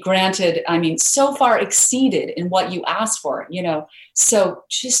be granted. I mean, so far exceeded in what you asked for, so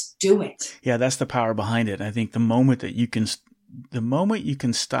just do it. Yeah. That's the power behind it. I think the moment you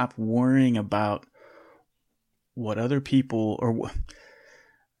can stop worrying about what other people, or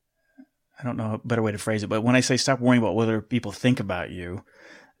I don't know a better way to phrase it, but when I say stop worrying about what other people think about you,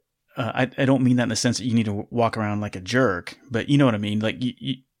 I don't mean that in the sense that you need to walk around like a jerk, but you know what I mean? Like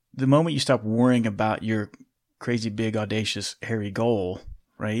the moment you stop worrying about your crazy, big, audacious, hairy goal,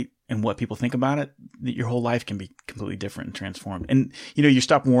 right? And what people think about it, your whole life can be completely different and transformed. And, you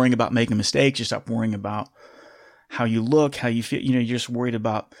stop worrying about making mistakes. You stop worrying about how you look, how you feel. You're just worried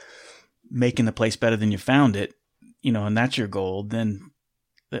about making the place better than you found it, and that's your goal. Then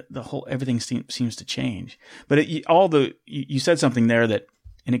the whole, everything seems to change. But you said something there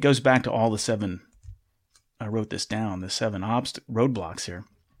and it goes back to all the 7, I wrote this down, the 7 roadblocks here.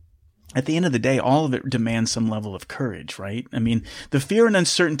 At the end of the day, all of it demands some level of courage, right? I mean, the fear and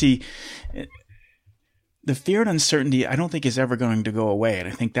uncertainty, I don't think is ever going to go away. And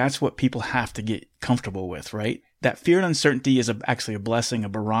I think that's what people have to get comfortable with, right? That fear and uncertainty is actually a blessing, a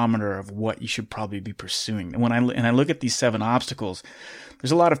barometer of what you should probably be pursuing. And when I look at these 7 obstacles,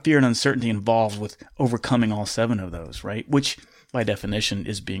 there's a lot of fear and uncertainty involved with overcoming all 7 of those, right? Which by definition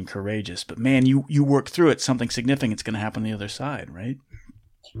is being courageous. But man, you work through it, something significant's going to happen on the other side, right?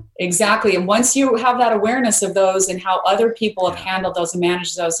 Exactly. And once you have that awareness of those and how other people have handled those and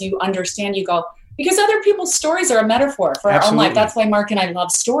managed those, you understand, you go, because other people's stories are a metaphor for our own life. That's why Mark and I love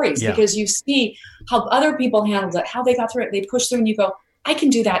stories, because you see how other people handled it, how they got through it, they pushed through, and you go, I can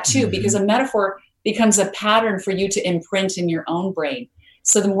do that too, because a metaphor becomes a pattern for you to imprint in your own brain.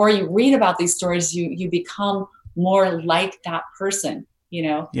 So the more you read about these stories, you become more like that person,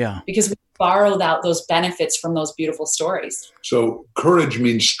 because we borrow those benefits from those beautiful stories. So courage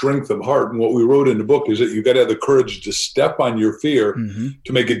means strength of heart. And what we wrote in the book is that you got to have the courage to step on your fear,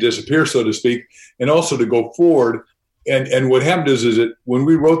 to make it disappear, so to speak, and also to go forward. And what happened is that when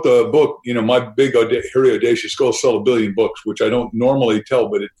we wrote the book, my big hairy audacious goal is sell 1 billion books, which I don't normally tell,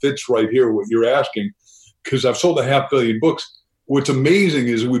 but it fits right here what you're asking, because I've sold 500 million books. What's amazing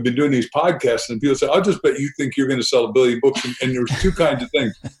is we've been doing these podcasts and people say, I'll just bet you think you're going to sell 1 billion books. And there's 2 kinds of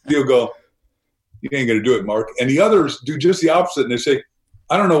things. People go, you ain't going to do it, Mark. And the others do just the opposite. And they say,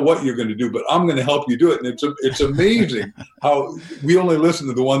 I don't know what you're going to do, but I'm going to help you do it. And it's amazing how we only listen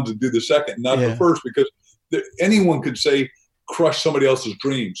to the ones that do the second, not the first, because anyone could say, crush somebody else's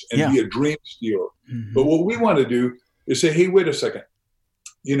dreams and be a dream stealer. But what we want to do is say, hey, wait a second.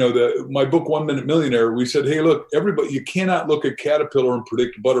 My book, 1 Minute Millionaire, we said, hey, look, everybody, you cannot look at caterpillar and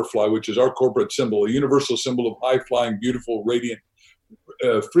predict butterfly, which is our corporate symbol, a universal symbol of high-flying, beautiful, radiant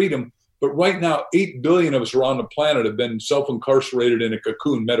freedom. But right now, 8 billion of us around the planet have been self-incarcerated in a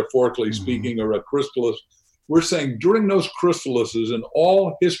cocoon, metaphorically speaking, or a chrysalis. We're saying during those chrysalises in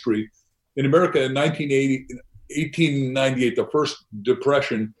all history, in America in 1898, the first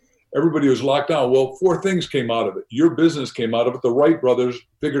depression, everybody was locked down. Well, 4 things came out of it. Your business came out of it. The Wright brothers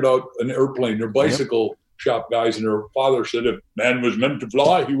figured out an airplane. Their bicycle shop guys, and their father said, if man was meant to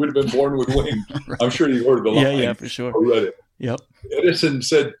fly, he would have been born with wings. I'm sure you heard the line. Yeah, for sure. Or read it. Yep. Edison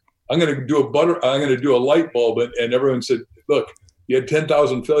said, I'm going to do a light bulb. And everyone said, look, you had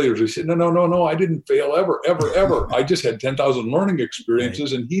 10,000 failures. He said, no, I didn't fail ever. I just had 10,000 learning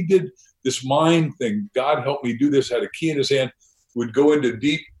experiences. Right. And he did this mind thing. God helped me do this, had a key in his hand, would go into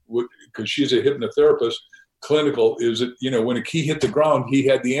deep, because she's a hypnotherapist, clinical, is that, when a key hit the ground, he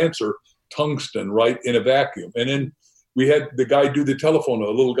had the answer, tungsten, right, in a vacuum. And then we had the guy do the telephone, a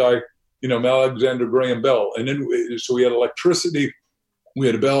little guy, Alexander Graham Bell. And then, so we had electricity, we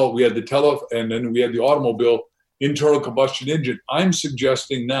had a bell, we had the and then we had the automobile, internal combustion engine. I'm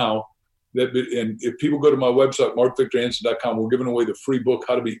suggesting now that, and if people go to my website, markvictorhansen.com, we're giving away the free book,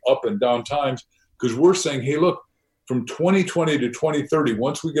 How to Be Up and Down Times, because we're saying, hey, look, from 2020 to 2030,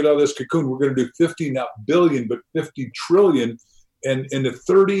 once we get out of this cocoon, we're going to do 50, not billion, but 50 trillion. And the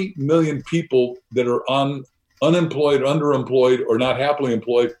 30 million people that are unemployed, underemployed, or not happily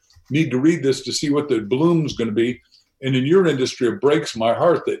employed need to read this to see what the bloom's going to be. And in your industry, it breaks my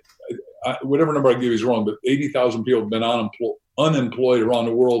heart that whatever number I give you is wrong, but 80,000 people have been unemployed around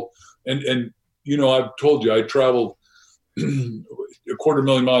the world. And I've told you I traveled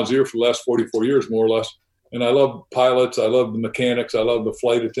 250,000 miles a year for the last 44 years, more or less. And I love pilots. I love the mechanics. I love the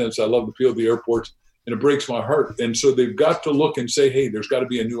flight attendants. I love the people at the airports. And it breaks my heart. And so they've got to look and say, hey, there's got to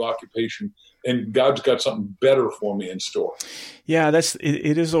be a new occupation. And God's got something better for me in store. Yeah,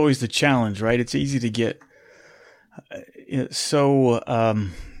 it is always the challenge, right? It's easy to get so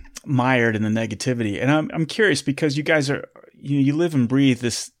mired in the negativity. And I'm curious because you guys are, you live and breathe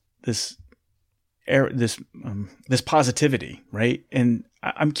this positivity, right? And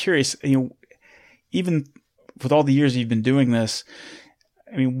I'm curious, even with all the years you've been doing this,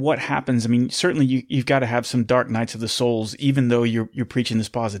 I mean, what happens? I mean, certainly you've got to have some dark nights of the souls, even though you're preaching this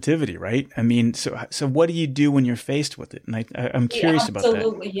positivity, right? I mean, so what do you do when you're faced with it? And I'm curious about that.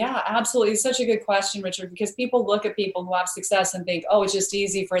 Absolutely. Yeah, absolutely. It's such a good question, Richard, because people look at people who have success and think, oh, it's just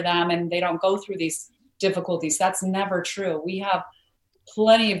easy for them and they don't go through these difficulties. That's never true. We have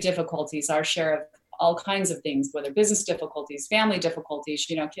plenty of difficulties, our share of all kinds of things, whether business difficulties, family difficulties,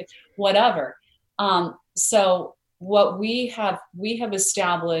 kids, whatever. So what we have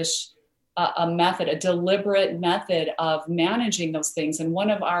established a deliberate method of managing those things. And one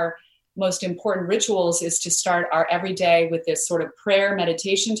of our most important rituals is to start our every day with this sort of prayer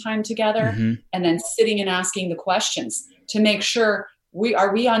meditation time together, and then sitting and asking the questions to make sure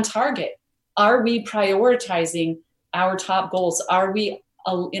are we on target? Are we prioritizing our top goals? Are we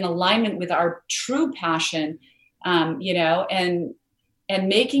in alignment with our true passion? And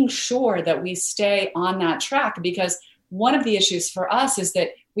making sure that we stay on that track, because one of the issues for us is that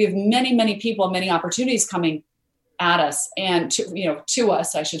we have many, many people, many opportunities coming at us and to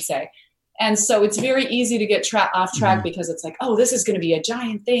us, I should say. And so it's very easy to get off track because it's like, oh, this is going to be a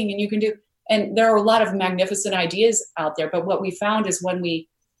giant thing and you can do. And there are a lot of magnificent ideas out there. But what we found is when we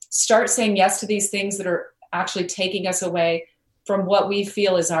start saying yes to these things that are actually taking us away from what we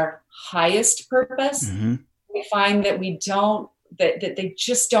feel is our highest purpose, we find that that they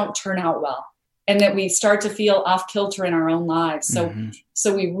just don't turn out well, and that we start to feel off kilter in our own lives.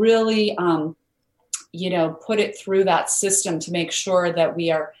 So we really, put it through that system to make sure that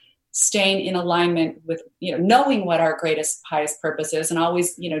we are staying in alignment with, knowing what our highest purpose is, and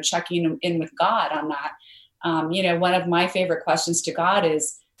always, checking in with God on that. One of my favorite questions to God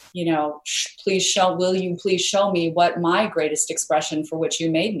is, will you please show me what my greatest expression for which you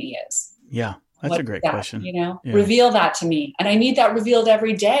made me is? Yeah. That's a great question. Reveal that to me. And I need that revealed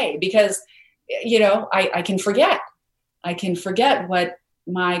every day because, I can forget. I can forget what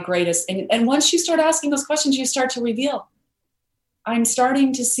my greatest, and once you start asking those questions, you start to reveal. I'm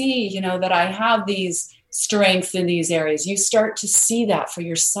starting to see, that I have these strengths in these areas. You start to see that for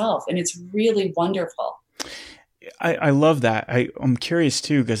yourself, and it's really wonderful. I love that. I'm curious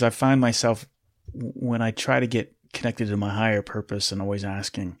too, because I find myself when I try to get connected to my higher purpose and always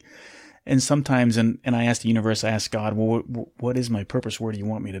asking. And sometimes, and I ask the universe, I ask God, well, what is my purpose? Where do you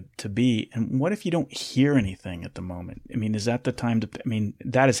want me to be? And what if you don't hear anything at the moment? I mean, is that the time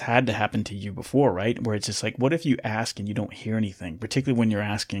that has had to happen to you before, right? Where it's just like, what if you ask and you don't hear anything, particularly when you're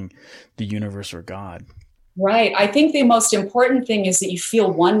asking the universe or God? Right. I think the most important thing is that you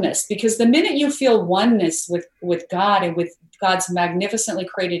feel oneness, because the minute you feel oneness with God and with God's magnificently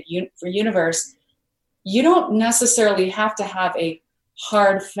created universe, you don't necessarily have to have a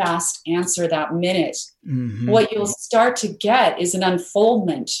hard, fast answer that minute. What you'll start to get is an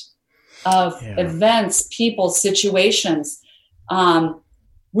unfoldment of events, people, situations,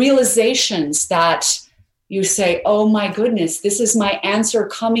 realizations that you say, oh my goodness, this is my answer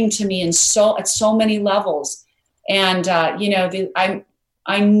coming to me at so many levels. And,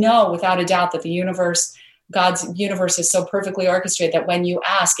 I know without a doubt that God's universe is so perfectly orchestrated that when you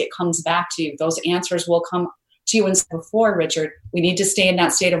ask, it comes back to you. Those answers will come to you. And before, Richard, we need to stay in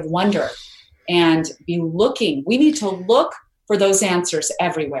that state of wonder and be looking. We need to look for those answers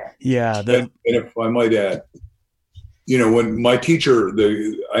everywhere. Yeah. And if I might add, when my teacher,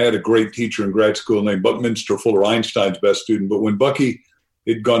 I had a great teacher in grad school named Buckminster Fuller, Einstein's best student. But when Bucky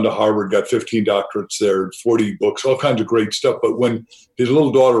had gone to Harvard, got 15 doctorates there, 40 books, all kinds of great stuff. But when his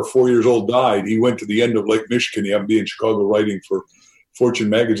little daughter, 4 years old, died, he went to the end of Lake Michigan. He happened to be in Chicago writing for Fortune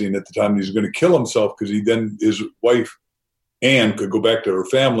magazine at the time. He was going to kill himself because his wife, Anne, could go back to her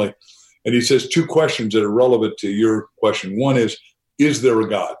family. And he says two questions that are relevant to your question. One is there a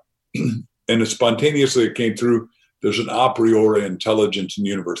God? And spontaneously it came through, there's an a priori intelligence in the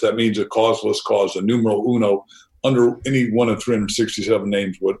universe. That means a causeless cause, a numero uno, under any one of 367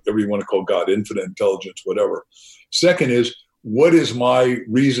 names, whatever you want to call God, infinite intelligence, whatever. Second is, what is my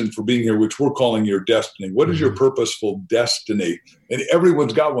reason for being here, which we're calling your destiny? What is your purposeful destiny? And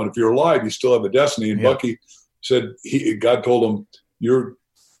everyone's got one. If you're alive, you still have a destiny. And Bucky said, God told him,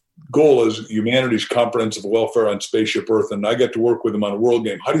 goal is humanity's comprehensive welfare on Spaceship Earth, and I get to work with them on a world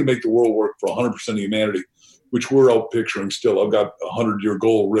game. How do you make the world work for 100% of humanity, which we're out picturing still? I've got a 100-year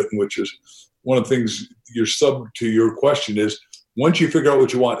goal written, which is one of the things your sub to your question is, once you figure out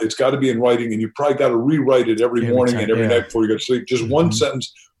what you want, it's got to be in writing, and you probably got to rewrite it every morning and every night before you go to sleep. Just one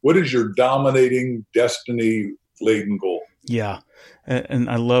sentence. What is your dominating, destiny-laden goal? Yeah. And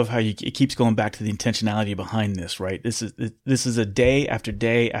I love how it keeps going back to the intentionality behind this, right? This is a day after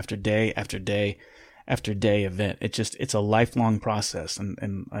day after day after day after day event. It's a lifelong process.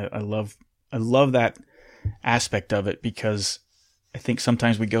 And I love that aspect of it, because I think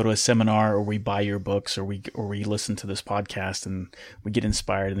sometimes we go to a seminar or we buy your books or we listen to this podcast and we get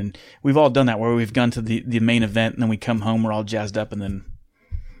inspired. And then we've all done that, where we've gone to the main event and then we come home, we're all jazzed up, and then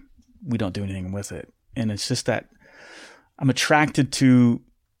we don't do anything with it. And it's just that I'm attracted to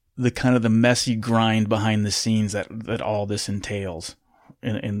the kind of the messy grind behind the scenes that all this entails.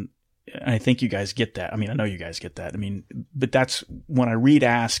 And I think you guys get that. I mean, I know you guys get that. I mean, but that's when I read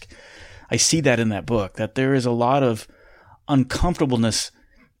Ask, I see that in that book, that there is a lot of uncomfortableness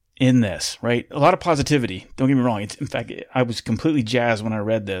in this, right? A lot of positivity. Don't get me wrong. In fact, I was completely jazzed when I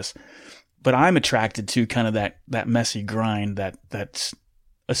read this, but I'm attracted to kind of that messy grind that's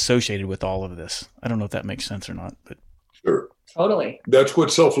associated with all of this. I don't know if that makes sense or not, but. Sure. Totally. That's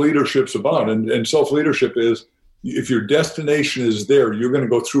what self-leadership's about. And self-leadership is, if your destination is there, you're going to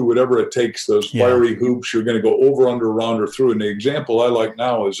go through whatever it takes, those fiery hoops. You're going to go over, under, around, or through. And the example I like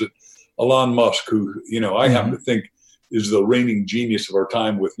now is that Elon Musk, who, I happen to think is the reigning genius of our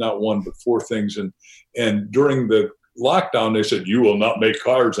time, with not one, but four things. And during the lockdown, they said, you will not make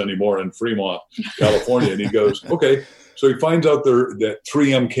cars anymore in Fremont, California. And he goes, okay. So he finds out that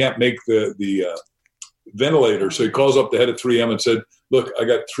 3M can't make the ventilator. So he calls up the head of 3M and said, look, I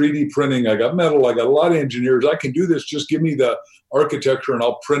got 3D printing, I got metal, I got a lot of engineers, I can do this, just give me the architecture and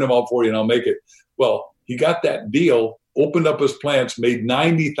I'll print them out for you and I'll make it. Well, he got that deal, opened up his plants, made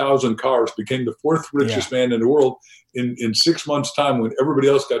 90,000 cars, became the fourth richest man in the world in 6 months' time, when everybody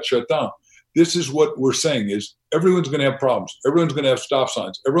else got shut down. This is what we're saying is, everyone's going to have problems. Everyone's going to have stop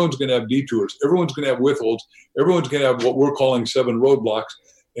signs. Everyone's going to have detours. Everyone's going to have withholds. Everyone's going to have what we're calling 7 roadblocks.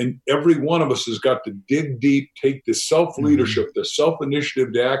 And every one of us has got to dig deep, take the self-leadership, the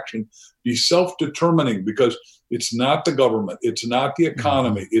self-initiative to action, be self-determining, because it's not the government, it's not the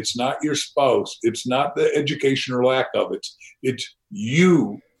economy, it's not your spouse, it's not the education or lack of it. It's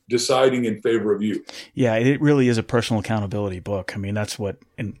you deciding in favor of you. Yeah, it really is a personal accountability book. I mean, that's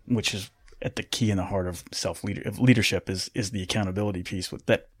which is at the key in the heart of leadership is the accountability piece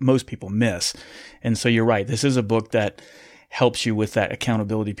that most people miss. And so you're right. This is a book that helps you with that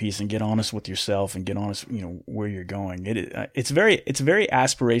accountability piece and get honest with yourself and get honest, where you're going. It's a very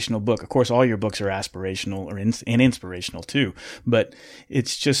aspirational book. Of course, all your books are aspirational and inspirational too, but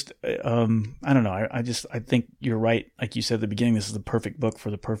it's just, I don't know. I think you're right. Like you said at the beginning, this is the perfect book for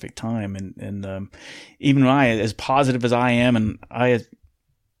the perfect time. And even I, as positive as I am, and I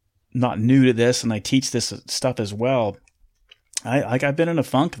not new to this, and I teach this stuff as well. I've been in a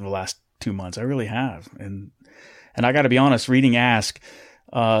funk in the last 2 months. I really have. And I got to be honest, reading Ask,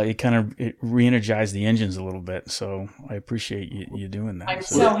 it re-energized the engines a little bit. So I appreciate you doing that. I'm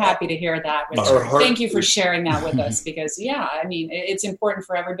so happy to hear that, Richard. Thank you for sharing that with us, because it's important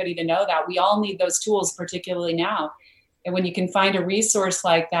for everybody to know that we all need those tools, particularly now. And when you can find a resource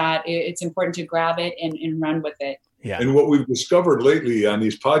like that, it's important to grab it and run with it. Yeah. And what we've discovered lately on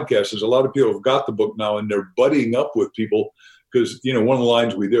these podcasts is a lot of people have got the book now, and they're buddying up with people. Because, one of the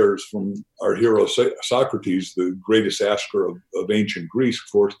lines we hear is from our hero Socrates, the greatest asker of ancient Greece,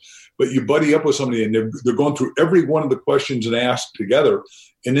 of course. But you buddy up with somebody and they're going through every one of the questions and asked together.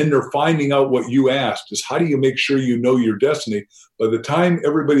 And then they're finding out what you asked is, how do you make sure you know your destiny? By the time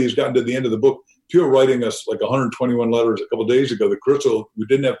everybody has gotten to the end of the book, people are writing us like 121 letters a couple of days ago. The crystal, we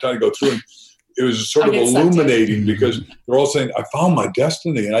didn't have time to go through them. It was sort of illuminating, because they're all saying, I found my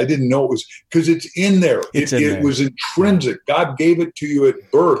destiny, and I didn't know it was, because it's in there. It was intrinsic. God gave it to you at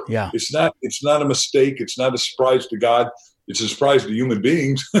birth. Yeah. It's not a mistake. It's not a surprise to God. It's a surprise to human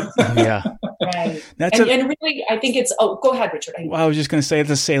beings. Yeah. Right. And really, I think it's, go ahead, Richard. Well, I was just going to say, it's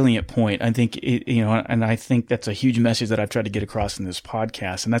a salient point. I think, and I think that's a huge message that I've tried to get across in this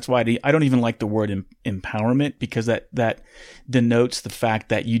podcast. And that's why I don't even like the word empowerment, because that denotes the fact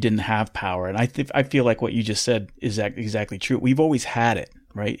that you didn't have power. And I feel like what you just said is exactly true. We've always had it,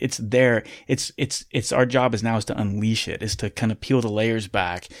 right? It's there. It's our job is to unleash it, is to kind of peel the layers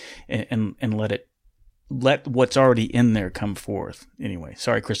back and let what's already in there come forth. Anyway,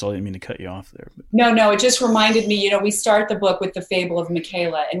 sorry, Crystal, I didn't mean to cut you off there. No, it just reminded me, we start the book with the fable of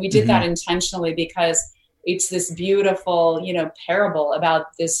Michaela, and we did that intentionally because it's this beautiful, parable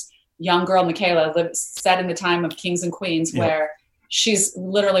about this young girl, Michaela, set in the time of kings and queens, where she's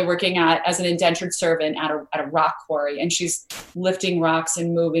literally working as an indentured servant at a rock quarry, and she's lifting rocks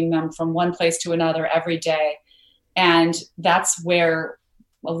and moving them from one place to another every day. And that's where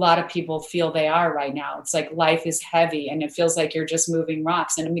a lot of people feel they are right now. It's like life is heavy and it feels like you're just moving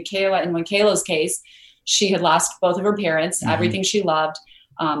rocks. And in Michaela's case, she had lost both of her parents, everything she loved.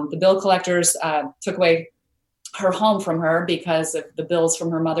 The bill collectors took away her home from her because of the bills from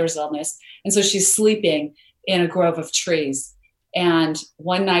her mother's illness. And so she's sleeping in a grove of trees. And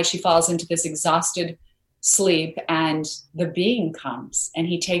one night she falls into this exhausted sleep, and the being comes and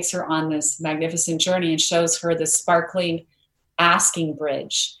he takes her on this magnificent journey and shows her the sparkling asking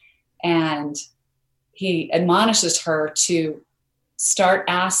bridge. And he admonishes her to start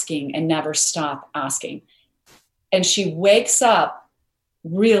asking and never stop asking. And she wakes up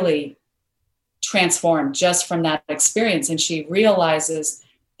really transformed just from that experience. And she realizes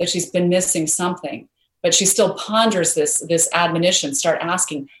that she's been missing something, but she still ponders this admonition, start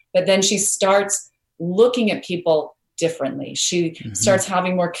asking. But then she starts looking at people differently. She starts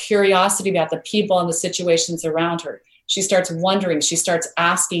having more curiosity about the people and the situations around her. She starts wondering, she starts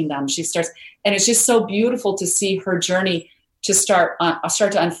asking them, and it's just so beautiful to see her journey to start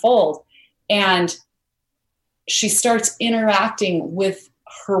to unfold. And she starts interacting with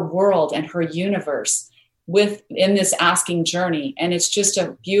her world and her universe in this asking journey. And it's just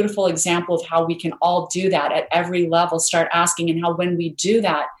a beautiful example of how we can all do that at every level, start asking, and how when we do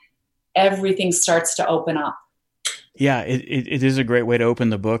that, everything starts to open up. Yeah, it is a great way to open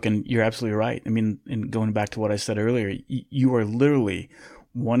the book, and you're absolutely right. I mean, and going back to what I said earlier, you are literally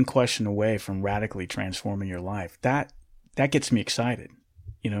one question away from radically transforming your life. That gets me excited,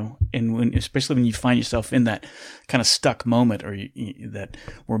 and especially when you find yourself in that kind of stuck moment, or that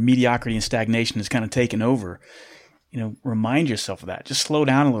where mediocrity and stagnation is kind of taken over. Remind yourself of that. Just slow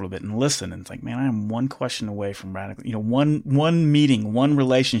down a little bit and listen. And it's like, man, I am one question away from radically, one meeting, one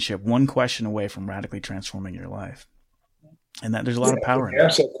relationship, one question away from radically transforming your life. And that there's a lot of power in that.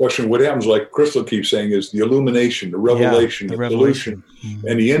 Ask that question. What happens, like Crystal keeps saying, is the illumination, the revelation, the solution,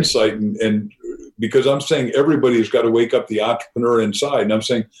 and the insight. And because I'm saying everybody's got to wake up the entrepreneur inside. And I'm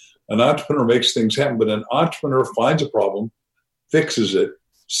saying an entrepreneur makes things happen, but an entrepreneur finds a problem, fixes it,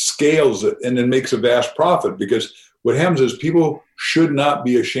 scales it, and then makes a vast profit. Because what happens is people should not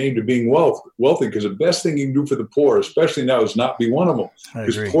be ashamed of being wealthy, because the best thing you can do for the poor, especially now, is not be one of them.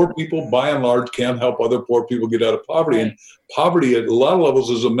 Because poor people, by and large, can't help other poor people get out of poverty. And poverty at a lot of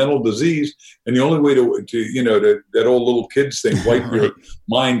levels is a mental disease. And the only way to that old little kids thing, wipe your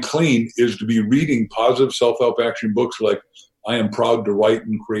mind clean, is to be reading positive self-help action books like I Am Proud to Write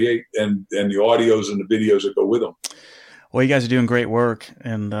and Create, and the audios and the videos that go with them. Well, you guys are doing great work,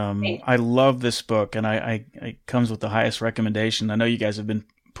 and I love this book, and it comes with the highest recommendation. I know you guys have been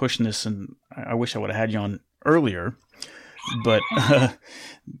pushing this, and I wish I would have had you on earlier, but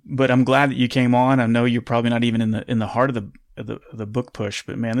I'm glad that you came on. I know you're probably not even in the heart of the book push,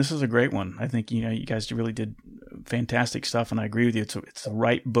 but man, this is a great one. I think you guys really did fantastic stuff, and I agree with you. It's the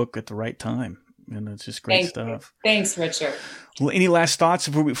right book at the right time. And it's just great stuff. Thanks, Richard. Well, any last thoughts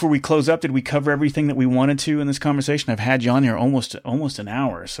before we close up? Did we cover everything that we wanted to in this conversation? I've had you on here almost an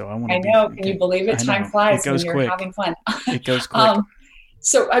hour, so I want to. I know. Can you believe it? Time flies when you're having fun. It goes quick.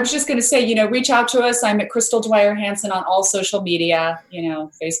 So I was just going to say, reach out to us. I'm at Crystal Dwyer Hansen on all social media.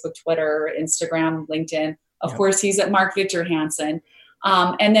 Facebook, Twitter, Instagram, LinkedIn. Of course, he's at Mark Victor Hansen.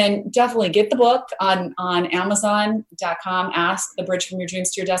 And then definitely get the book on Amazon.com. Ask: The Bridge from Your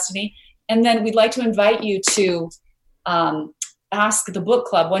Dreams to Your Destiny. And then we'd like to invite you to Ask the Book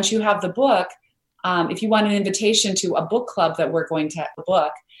Club. Once you have the book, if you want an invitation to a book club that we're going to have the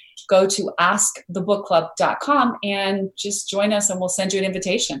book, go to askthebookclub.com and just join us, and we'll send you an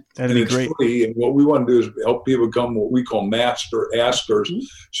invitation. That'd be great. Free, and what we want to do is help people become what we call master askers,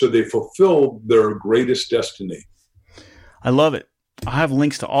 so they fulfill their greatest destiny. I love it. I have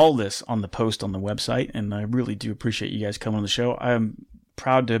links to all this on the post on the website, and I really do appreciate you guys coming on the show. I'm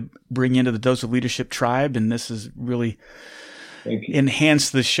proud to bring you into the Dose of Leadership tribe, and this has really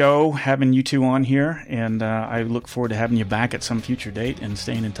enhanced the show, having you two on here, and I look forward to having you back at some future date and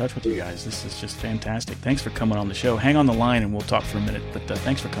staying in touch with you guys. This is just fantastic. Thanks for coming on the show. Hang on the line and we'll talk for a minute, but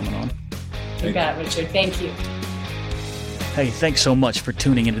thanks for coming on. You got it, Richard. Thank you. Hey, thanks so much for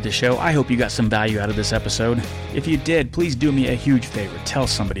tuning into the show. I hope you got some value out of this episode. If you did, please do me a huge favor. Tell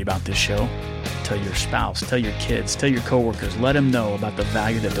somebody about this show. Tell your spouse, tell your kids, tell your coworkers. Let them know about the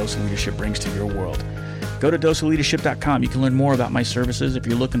value that Dose of Leadership brings to your world. Go to doseofleadership.com. You can learn more about my services. If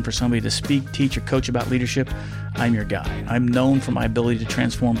you're looking for somebody to speak, teach, or coach about leadership, I'm your guy. I'm known for my ability to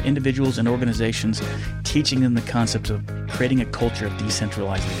transform individuals and organizations, teaching them the concept of creating a culture of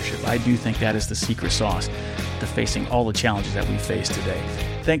decentralized leadership. I do think that is the secret sauce to facing all the challenges that we face today.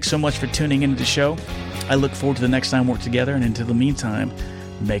 Thanks so much for tuning into the show. I look forward to the next time we're together, and until the meantime,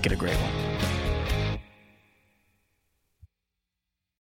 make it a great one.